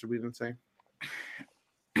anything extra we didn't say?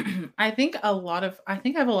 I think I have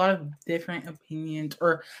a lot of different opinions,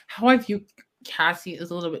 or how I view Cassie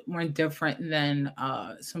is a little bit more different than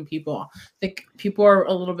some people. I think people are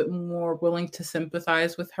a little bit more willing to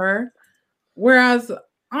sympathize with her, whereas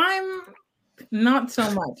I'm not so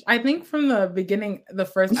much. I think from the beginning, the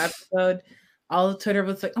first episode, all of Twitter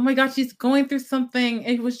was like, "Oh my God, she's going through something.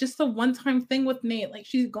 It was just a one-time thing with Nate. Like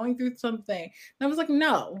she's going through something." And I was like,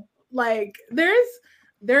 "No, like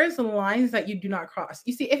there's lines that you do not cross."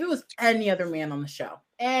 You see, if it was any other man on the show,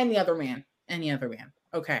 any other man,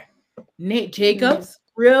 okay, Nate Jacobs,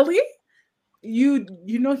 really? You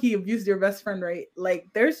know he abused your best friend, right? Like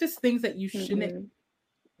there's just things that you shouldn't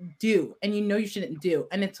do, and you know you shouldn't do,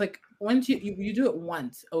 and it's like once you do it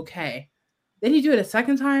once, okay, then you do it a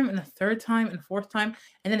second time and a third time and fourth time,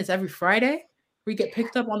 and then it's every Friday where you get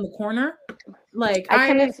picked up on the corner. Like go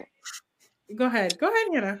ahead,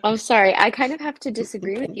 Hannah. I'm sorry, I kind of have to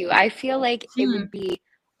disagree with you. I feel like it would be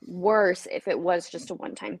worse if it was just a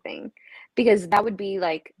one-time thing, because that would be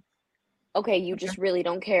like, okay, you just really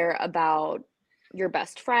don't care about your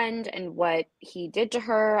best friend and what he did to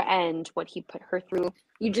her and what he put her through.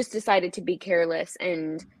 You just decided to be careless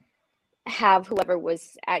and have whoever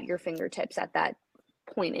was at your fingertips at that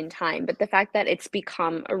point in time. But the fact that it's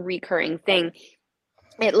become a recurring thing,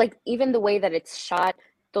 it like even the way that it's shot,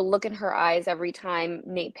 the look in her eyes every time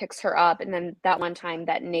Nate picks her up, and then that one time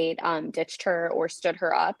that Nate ditched her or stood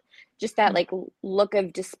her up, just that like look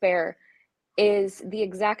of despair is the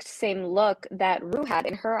exact same look that Rue had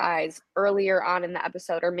in her eyes earlier on in the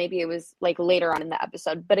episode, or maybe it was like later on in the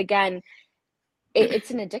episode. But again,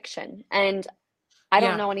 it's an addiction, and I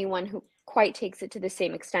don't know anyone who quite takes it to the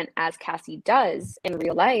same extent as Cassie does in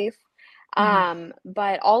real life.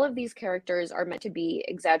 But all of these characters are meant to be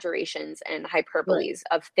exaggerations and hyperboles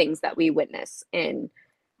of things that we witness in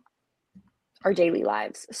our daily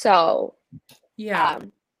lives. So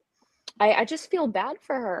I just feel bad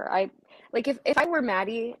for her. Like if I were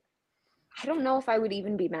Maddie, I don't know if I would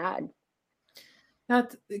even be mad.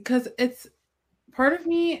 That's because it's part of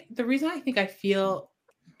me. The reason I think I feel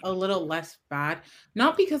a little less bad,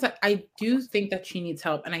 not because I do think that she needs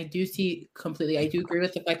help, and I do agree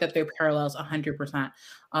with the fact that there are parallels 100%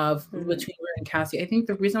 of between her and Cassie. I think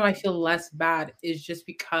the reason why I feel less bad is just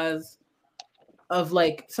because of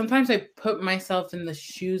like, sometimes I put myself in the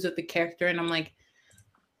shoes of the character, and I'm like,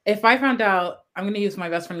 if I found out, I'm going to use my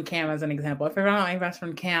best friend Cam as an example. If I found out my best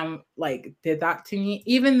friend Cam like did that to me,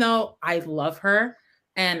 even though I love her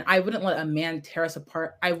and I wouldn't let a man tear us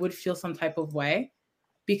apart, I would feel some type of way,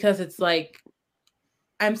 because it's like,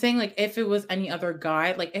 I'm saying like if it was any other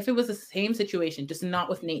guy, like if it was the same situation, just not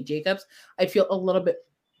with Nate Jacobs, I'd feel a little bit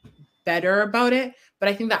better about it. But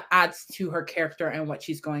I think that adds to her character and what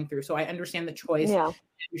she's going through. So I understand the choice. I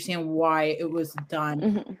understand why it was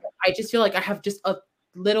done. I just feel like I have just a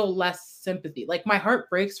little less sympathy. Like my heart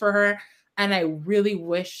breaks for her, and I really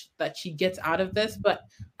wish that she gets out of this. But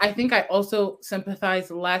I think I also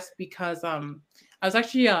sympathize less because I was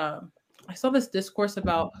actually I saw this discourse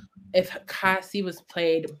about if Cassie was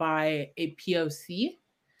played by a POC,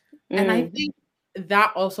 and I think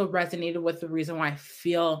that also resonated with the reason why I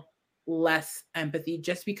feel less empathy,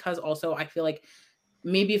 just because also I feel like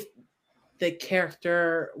maybe if the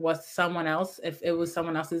character was someone else, if it was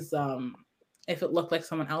someone else's if it looked like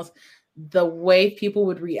someone else, the way people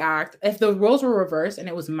would react, if the roles were reversed and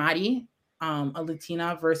it was Maddie, a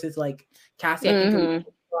Latina, versus like Cassie, I think it would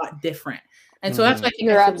be a lot different. And so that's why I think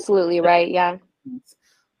you're absolutely right. Yeah.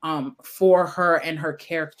 For her and her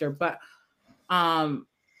character. But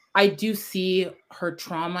I do see her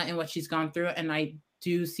trauma and what she's gone through, and I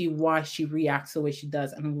do see why she reacts the way she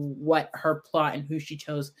does and what her plot and who she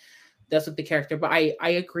chose does with the character. But I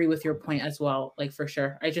agree with your point as well, like for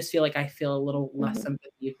sure. I just feel like I feel a little less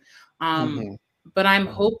sympathy. But I'm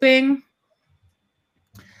hoping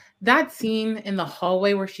that scene in the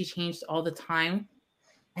hallway where she changed all the time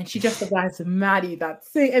and she just as Maddie, that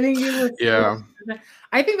scene. I think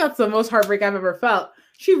I think that's the most heartbreak I've ever felt.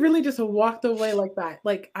 She really just walked away like that.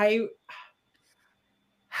 Like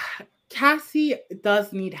Cassie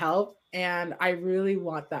does need help, and I really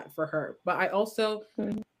want that for her. But I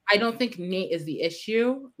don't think Nate is the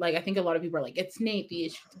issue. Like, I think a lot of people are like, it's Nate the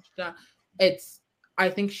issue. I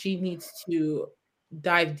think she needs to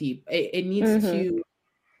dive deep. It needs to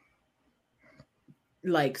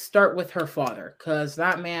like start with her father, because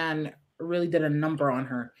that man really did a number on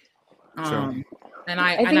her. And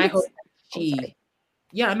I hope she.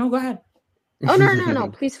 Yeah, no, go ahead. Oh no!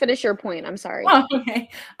 Please finish your point. I'm sorry. Oh, okay.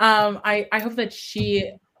 I hope that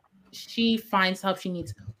she finds help she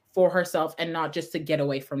needs for herself and not just to get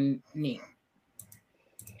away from Nate.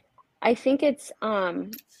 I think it's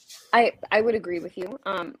I would agree with you.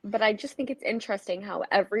 But I just think it's interesting how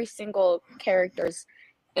every single character's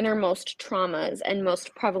innermost traumas and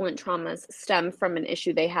most prevalent traumas stem from an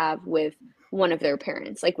issue they have with one of their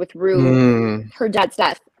parents. Like with Rue, her dad's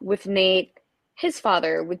death; with Nate, his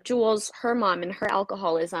father; with Jules, her mom and her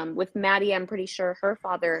alcoholism; with Maddie, I'm pretty sure her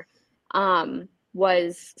father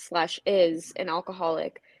was/is an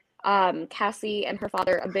alcoholic; Cassie and her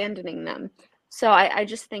father abandoning them. So I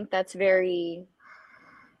just think that's very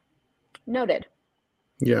noted.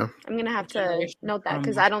 Yeah. I'm gonna have to note that,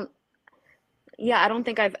 because I don't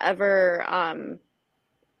think I've ever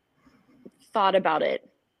thought about it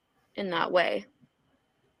in that way.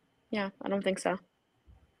 Yeah, I don't think so.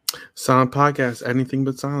 Silent podcast, anything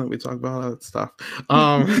but silent. We talk about all that stuff.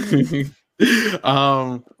 Okay.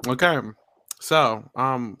 So,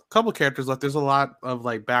 couple characters left. There's a lot of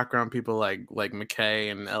like background people like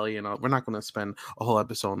McKay and Ellie, and we're not going to spend a whole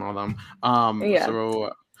episode on all them.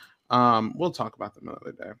 So we'll talk about them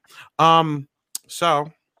another day.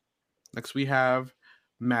 So next we have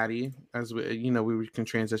Maddie, as we can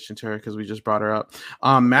transition to her because we just brought her up.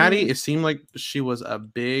 Maddie, it seemed like she was a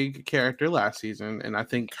big character last season, and I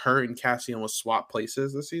think her and Cassie almost swapped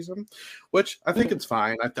places this season, which I think it's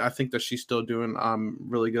fine. I think that she's still doing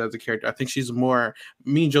really good as a character. I think she's more.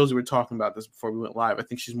 Me and Josie were talking about this before we went live. I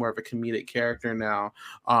think she's more of a comedic character now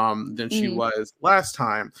than she was last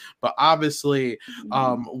time. But obviously,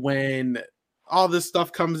 when all this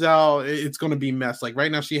stuff comes out, it's going to be mess. Like right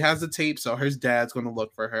now she has the tape, so her dad's going to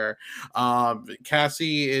look for her.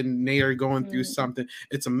 Cassie and Nate are going through something.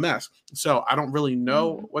 It's a mess. So I don't really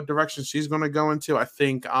know what direction she's going to go into. I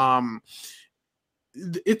think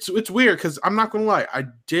it's weird, because I'm not going to lie, I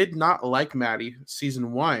did not like Maddie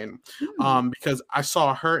season 1 because I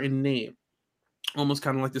saw her and Nate almost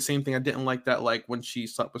kind of like the same thing. I didn't like that, like when she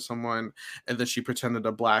slept with someone and then she pretended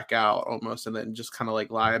to black out almost and then just kind of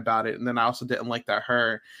like lie about it. And then I also didn't like that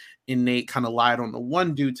her and Nate kind of lied on the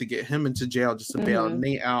one dude to get him into jail just to bail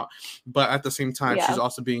Nate out. But at the same time, she's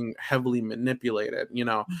also being heavily manipulated,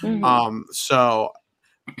 so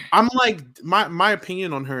I'm like, my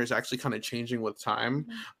opinion on her is actually kind of changing with time.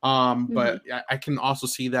 But I can also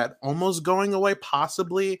see that almost going away,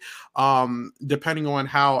 possibly, depending on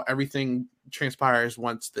how everything transpires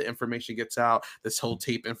once the information gets out. This whole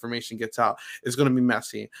tape information gets out, is going to be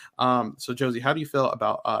messy. So Josie, how do you feel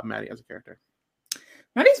about Maddie as a character?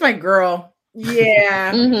 Maddie's my girl.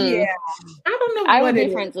 Yeah. Yeah. I don't know. I would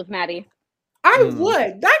be friends with Maddie. I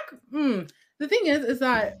would. The thing is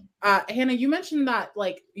that Hannah, you mentioned that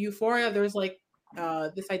like Euphoria, there's like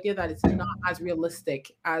this idea that it's not as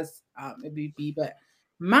realistic as it would be, but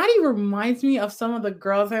Maddie reminds me of some of the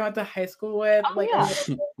girls I went to high school with.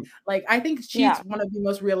 Like I think she's one of the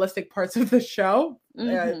most realistic parts of the show.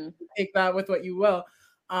 Take that with what you will.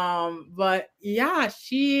 But yeah,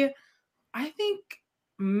 I think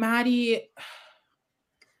Maddie,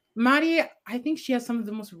 I think she has some of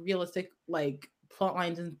the most realistic like plot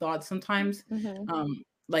lines and thoughts sometimes.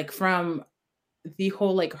 Like from the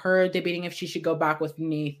whole like her debating if she should go back with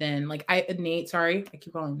Nathan. Sorry, I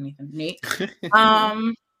keep calling him Nathan. Nate.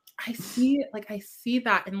 I see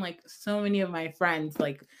that in like so many of my friends,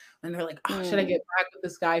 like when they're like, oh, should I get back with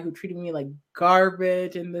this guy who treated me like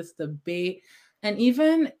garbage in this debate? And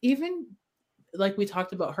even like we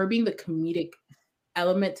talked about her being the comedic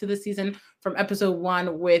element to the season from episode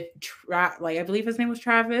 1 with I believe his name was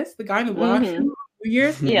Travis, the guy in the washroom for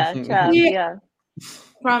years. Yeah, Travis, yeah.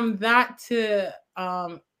 From that to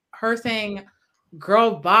her saying,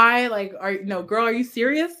 girl, bye, like, girl, are you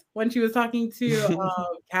serious? When she was talking to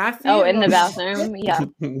Cassie. Oh, in the bathroom.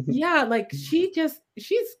 Yeah, like she's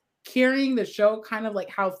carrying the show kind of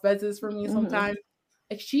like how Fez is for me sometimes.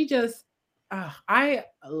 Like she just I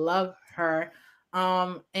love her.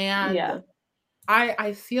 And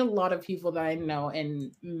I see a lot of people that I know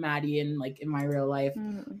in Maddie and like in my real life.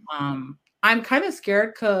 I'm kind of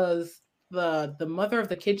scared because the mother of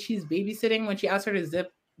the kid she's babysitting, when she asked her to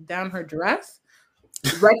zip down her dress,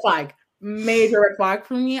 red flag, major red flag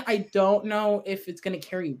for me. I don't know if it's going to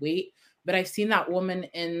carry weight, but I've seen that woman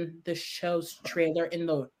in the show's trailer in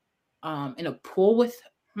the in a pool with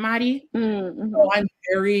Maddie. Mm-hmm. So I'm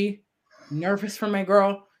very nervous for my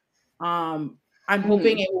girl. I'm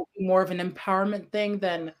hoping it will be more of an empowerment thing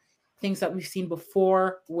than things that we've seen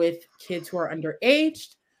before with kids who are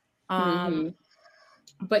underaged.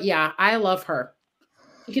 But yeah, I love her.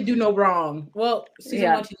 She could do no wrong. Well,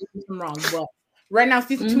 season 1 she did some wrong, but right now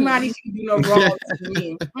season 2 Maddie, she can do no wrong to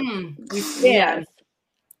me. We stand. Yes.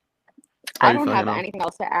 I don't have anything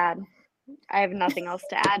else to add. I have nothing else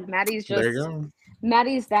to add. Maddie's There just you go.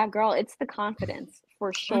 Maddie's that girl. It's the confidence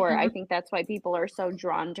for sure. I think that's why people are so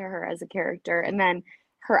drawn to her as a character. And then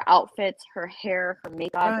her outfits, her hair, her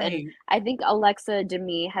makeup. Right. And I think Alexa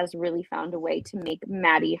Demi has really found a way to make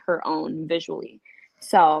Maddie her own visually.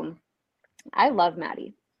 So I love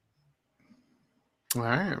Maddie. All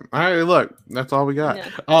right. Look, that's all we got. Yeah.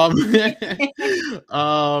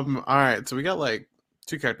 All right. So we got like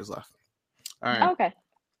 2 characters left. All right. Okay.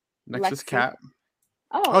 Next is Lexi. Kat.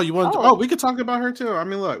 Oh, you want? Oh, we could talk about her too. I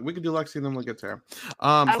mean, look, we could do Lexi, and then we'll get to her.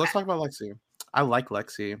 So let's talk about Lexi. I like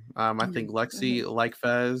Lexi. I think Lexi, like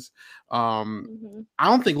Fez. I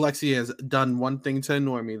don't think Lexi has done one thing to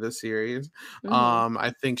annoy me this series.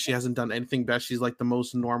 I think she hasn't done anything bad. She's like the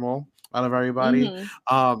most normal out of everybody.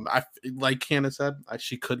 I like Hannah said,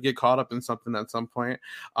 she could get caught up in something at some point.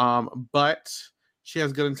 But she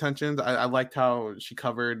has good intentions. I liked how she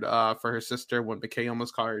covered for her sister when McKay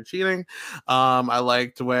almost caught her cheating. I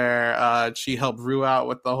liked where she helped Rue out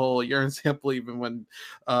with the whole urine sample, even when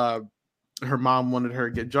her mom wanted her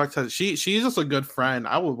to get drug tested. She's just a good friend.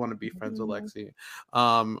 I would want to be friends with Lexi.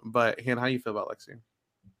 But Hannah, how you feel about Lexi?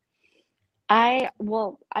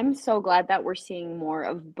 I'm so glad that we're seeing more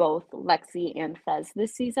of both Lexi and Fez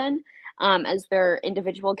this season, as their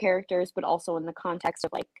individual characters, but also in the context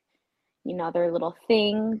of like, their little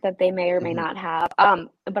thing that they may or may not have.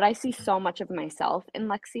 But I see so much of myself in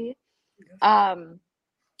Lexi.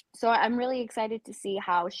 So I'm really excited to see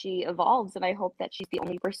how she evolves, and I hope that she's the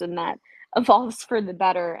only person that evolves for the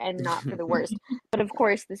better and not for the worst. But of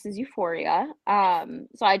course, this is Euphoria.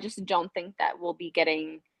 So I just don't think that we'll be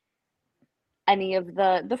getting any of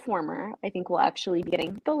the former. I think we'll actually be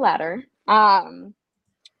getting the latter. But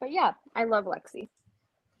yeah, I love Lexi.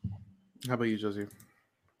 How about you, Josie?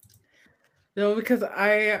 No, because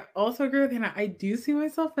I also agree with Hannah. I do see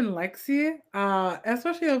myself in Lexi,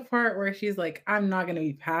 especially the part where she's like, I'm not going to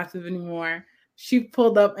be passive anymore. She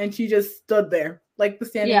pulled up and she just stood there, like the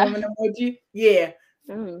standing woman emoji. Yeah,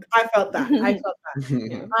 I felt that.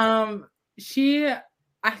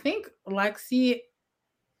 I think Lexi,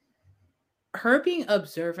 her being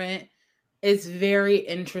observant is very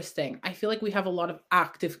interesting. I feel like we have a lot of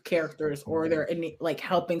active characters, or they're like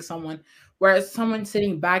helping someone, whereas someone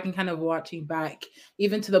sitting back and kind of watching back,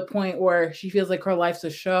 even to the point where she feels like her life's a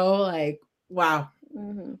show. Like, wow,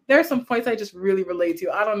 there are some points I just really relate to.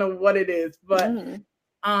 I don't know what it is, but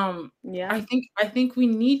I think we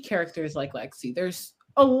need characters like Lexi. There's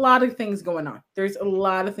a lot of things going on.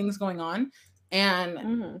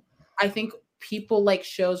 And I think people like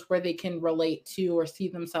shows where they can relate to or see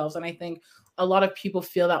themselves, and I think a lot of people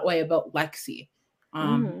feel that way about Lexi. So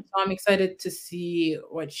I'm excited to see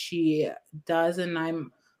what she does, and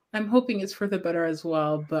I'm hoping it's for the better as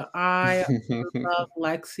well. But I love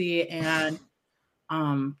Lexi, and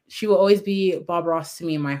she will always be Bob Ross to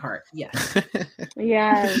me in my heart. Yes.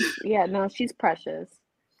 No, she's precious.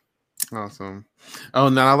 Awesome. Oh,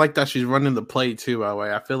 and then I like that she's running the play too, by the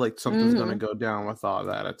way. I feel like something's going to go down with all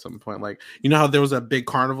that at some point. Like, how there was a big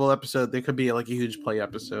carnival episode? There could be like a huge play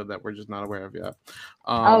episode that we're just not aware of yet.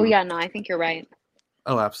 I think you're right.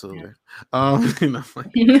 Oh, absolutely.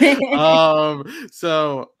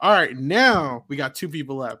 So, all right, now we got 2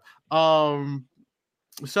 people left.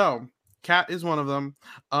 So Kat is one of them.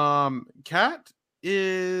 Kat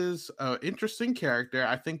is an interesting character.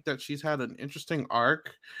 I think that she's had an interesting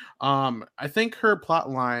arc. I think her plot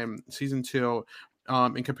line season 2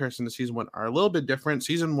 in comparison to season 1 are a little bit different.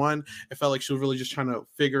 Season 1, it felt like she was really just trying to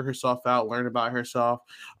figure herself out, learn about herself,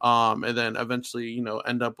 and then eventually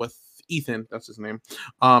end up with Ethan, that's his name.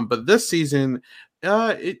 But this season,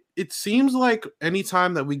 it seems like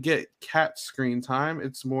anytime that we get Kat screen time,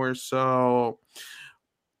 it's more so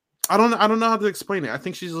I don't know how to explain it. I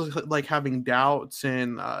think she's like having doubts,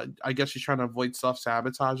 and I guess she's trying to avoid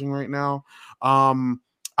self-sabotaging right now.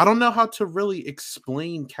 I don't know how to really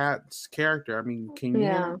explain Kat's character. I mean, can you?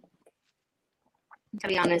 Yeah. To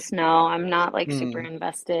be honest, no, I'm not like super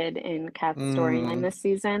invested in Kat's storyline this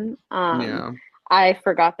season. I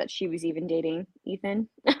forgot that she was even dating Ethan.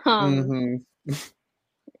 I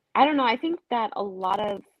don't know. I think that a lot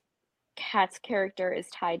of Kat's character is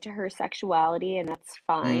tied to her sexuality, and that's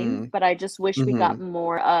fine. But I just wish we got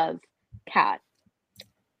more of Kat.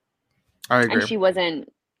 I and agree. she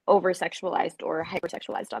wasn't over sexualized or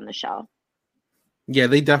hypersexualized on the show. Yeah,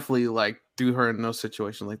 they definitely like threw her in no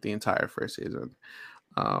situation like the entire first season.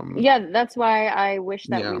 Yeah, that's why I wish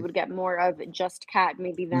that we Yeah, would get more of just Kat.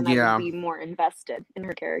 Maybe then I would yeah. be more invested in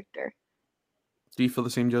her character. Do you feel the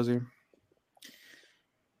same, Josie?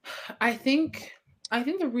 I think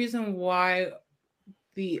the reason why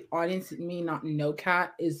the audience may not know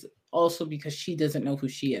Kat is also because she doesn't know who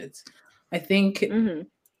she is. I think Hmm.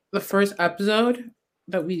 the first episode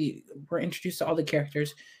that we were introduced to all the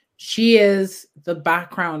characters, she is the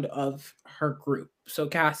background of her group. So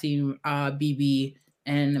Cassie, BB,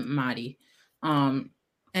 and Maddie. Um,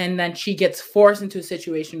 and then she gets forced into a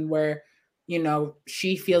situation where,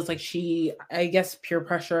 she feels like I guess peer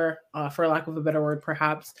pressure, for lack of a better word,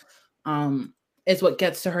 perhaps, is what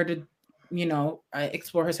gets to her to,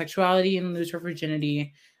 explore her sexuality and lose her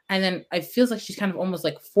virginity. And then it feels like she's kind of almost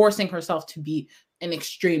like forcing herself to be an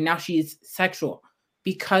extreme. Now she's sexual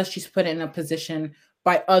because she's put in a position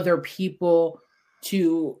by other people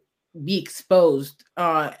to be exposed.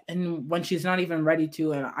 And when she's not even ready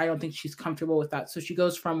to, and I don't think she's comfortable with that. So she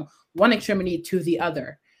goes from one extremity to the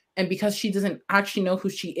other. And because she doesn't actually know who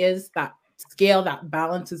she is, that scale, that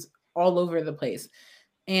balance is all over the place.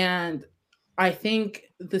 And I think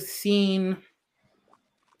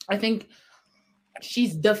I think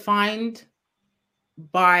she's defined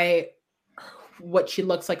by what she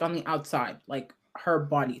looks like on the outside, like her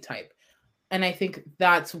body type. And I think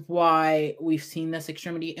that's why we've seen this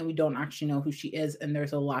extremity and we don't actually know who she is. And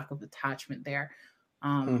there's a lack of attachment there.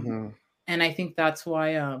 Mm-hmm. And I think that's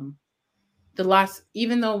why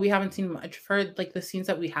even though we haven't seen much of her, like the scenes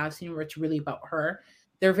that we have seen where it's really about her,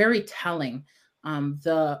 they're very telling.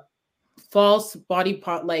 The false body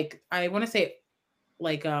part, like I want to say,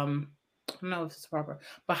 like I don't know if it's proper,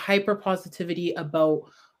 but hyper positivity about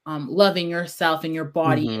loving yourself and your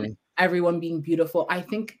body and Mm-hmm. everyone being beautiful. I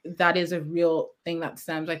think that is a real thing that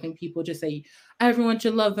stems. I think people just say everyone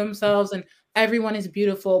should love themselves and everyone is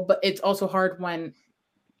beautiful, but it's also hard when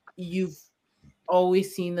you've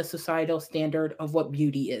always seen the societal standard of what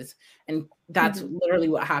beauty is. And that's Hmm. literally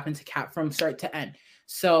what happened to Kat from start to end.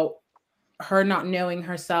 So her not knowing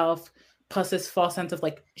herself, plus this false sense of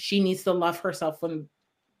like she needs to love herself when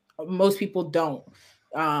most people don't,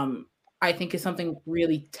 I think is something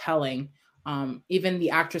really telling. Even the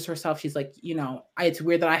actress herself, she's like, it's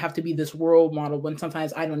weird that I have to be this role model when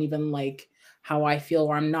sometimes I don't even like how I feel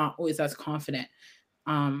or I'm not always as confident.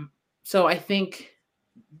 So I think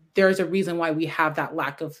there's a reason why we have that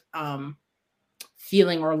lack of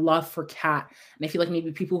feeling or love for Kat. And I feel like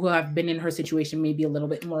maybe people who have been in her situation may be a little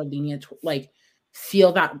bit more lenient, like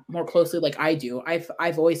feel that more closely like I do. I've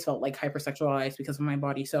always felt like hypersexualized because of my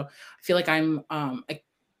body. So I feel like I'm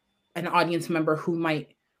an audience member who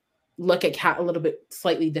might look at Kat a little bit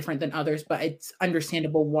slightly different than others, but it's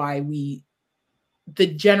understandable why the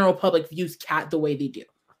general public views Kat the way they do.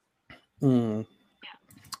 Mm.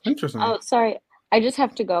 Interesting. Oh, sorry. I just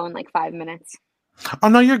have to go in like 5 minutes. Oh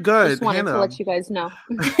no, you're good, Just wanted to Hannah. let you guys know.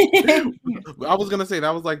 I was gonna say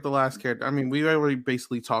that was like the last character. I mean, we already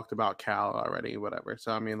basically talked about Cal already, whatever.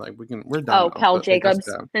 So I mean, like we're done. Oh, now, Cal but, like, that's Jacobs,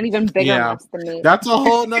 done. an even bigger Yeah, mess than me. that's a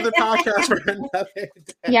whole nother podcast for another day.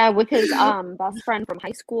 Yeah, with his best friend from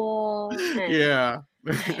high school, and Yeah.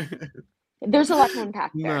 there's a lot to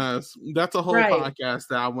unpack there. Nice. That's a whole Right. podcast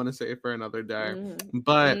that I want to say for another day. Mm-hmm.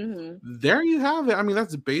 But Mm-hmm. there you have it. I mean,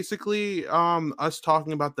 that's basically us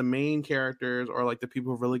talking about the main characters or like the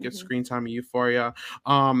people who really get Mm-hmm. screen time in Euphoria.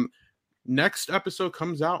 Next episode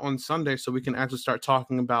comes out on Sunday, so we can actually start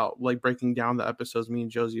talking about like breaking down the episodes. Me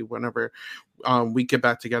and Josie, whenever we get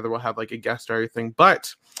back together, we'll have like a guest or everything.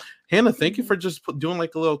 But Hannah, thank you for just doing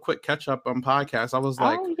like a little quick catch up on podcast. I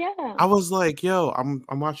was like, yo,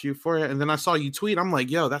 I'm watching Euphoria, and then I saw you tweet. I'm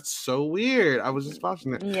like, yo, that's so weird. I was just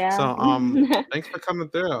watching it. Yeah. So thanks for coming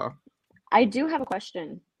through. I do have a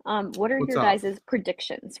question. What are What's your up? guys'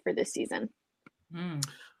 predictions for this season?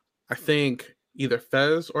 I think either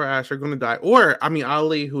Fez or Ash are going to die, or I mean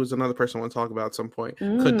Ali, who is another person I want to talk about at some point,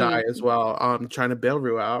 could die as well. Trying to bail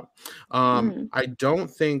Rue out. I don't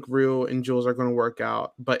think Rue and Jules are going to work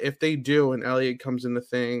out, but if they do, and Elliot comes in the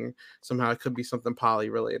thing somehow, it could be something poly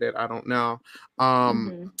related. I don't know.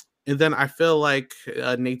 And then I feel like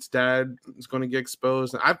Nate's dad is going to get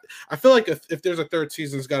exposed. And I feel like if there's a third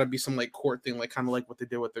season, there's got to be some like court thing, like kind of like what they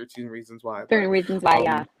did with 13 Reasons Why. 13 Reasons Why,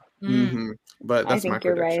 yeah. But that's my think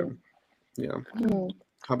you're prediction. right. Yeah.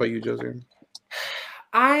 How about you, Josie?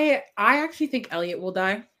 I actually think Elliot will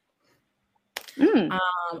die.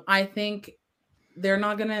 I think they're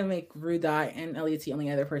not gonna make Rue die, and Elliot's the only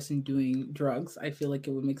other person doing drugs. I feel like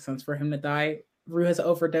it would make sense for him to die. Rue has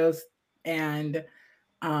overdosed, and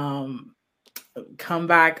come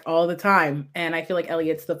back all the time. And I feel like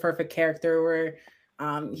Elliot's the perfect character where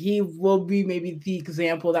he will be maybe the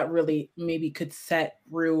example that really maybe could set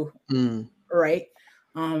Rue right.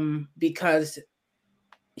 Because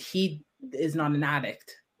he is not an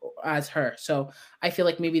addict as her. So I feel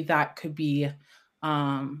like maybe that could be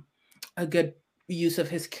a good use of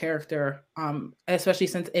his character. Especially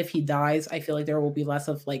since if he dies, I feel like there will be less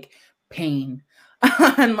of like pain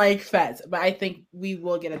and like Fez. But I think we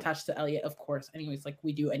will get attached to Elliot, of course, anyways, like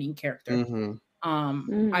we do any character.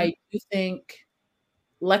 I do think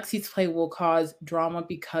Lexi's play will cause drama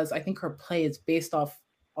because I think her play is based off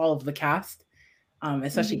all of the cast,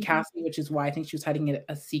 especially Cassie, which is why I think she was hiding it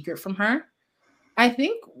a secret from her. I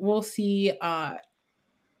think we'll see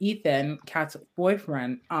Ethan, Kat's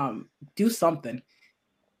boyfriend, do something.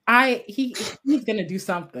 He's gonna do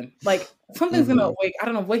something. Like something's gonna wake. I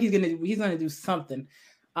don't know what he's gonna do. He's gonna do something.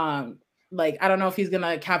 Like I don't know if he's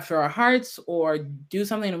gonna capture our hearts or do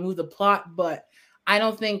something to move the plot, but I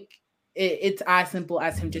don't think it's as simple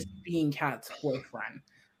as him just being Kat's boyfriend.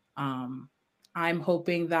 I'm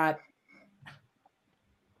hoping that.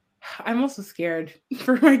 I'm also scared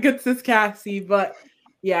for my good sis Cassie, but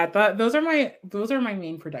yeah, those are my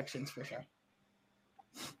main predictions for sure.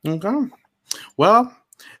 Okay. Well,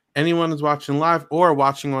 anyone who's watching live or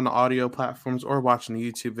watching on the audio platforms or watching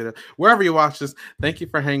the YouTube video, wherever you watch this, thank you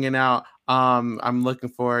for hanging out. I'm looking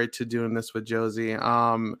forward to doing this with Josie.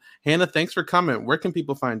 Hannah, thanks for coming. Where can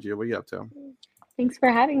people find you? What are you up to? Thanks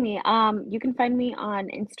for having me. You can find me on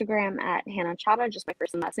Instagram at Hannah Chaddha, just my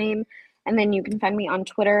first and last name. And then you can find me on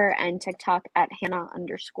Twitter and TikTok at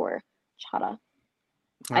Hannah_Chaddha. All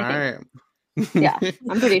right. Yeah,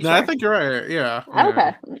 I'm pretty sure. No, I think you're right. Yeah.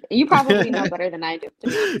 Okay. You probably know better than I do.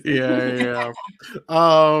 Yeah.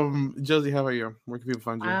 Josie, how about you? Where can people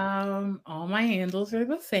find you? All my handles are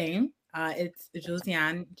the same. It's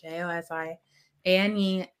Josiane,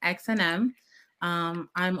 JOSIANEXNM.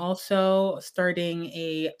 I'm also starting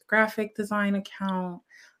a graphic design account.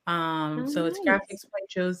 So it's graphics by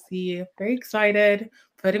Josie. Very excited.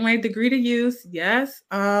 Putting my degree to use. Yes.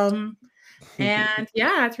 And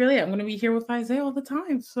yeah, that's really it. I'm going to be here with Isaiah all the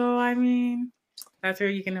time. So, I mean, that's where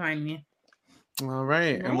you can find me. All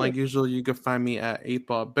right. Nice. And like usual, you can find me at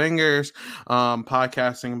 8Ball Bangers,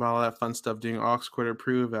 podcasting about all that fun stuff, doing Aux Quarter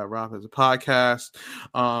Prove at Rob as a podcast.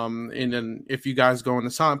 And then if you guys go on the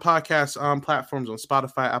silent podcast platforms on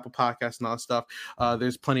Spotify, Apple Podcasts, and all that stuff,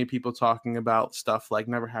 there's plenty of people talking about stuff like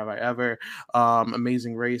Never Have I Ever,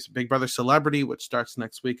 Amazing Race, Big Brother Celebrity, which starts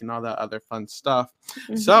next week, and all that other fun stuff.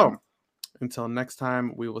 So until next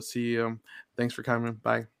time, we will see you. Thanks for coming.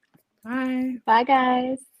 Bye. Bye. Bye,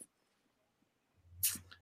 guys.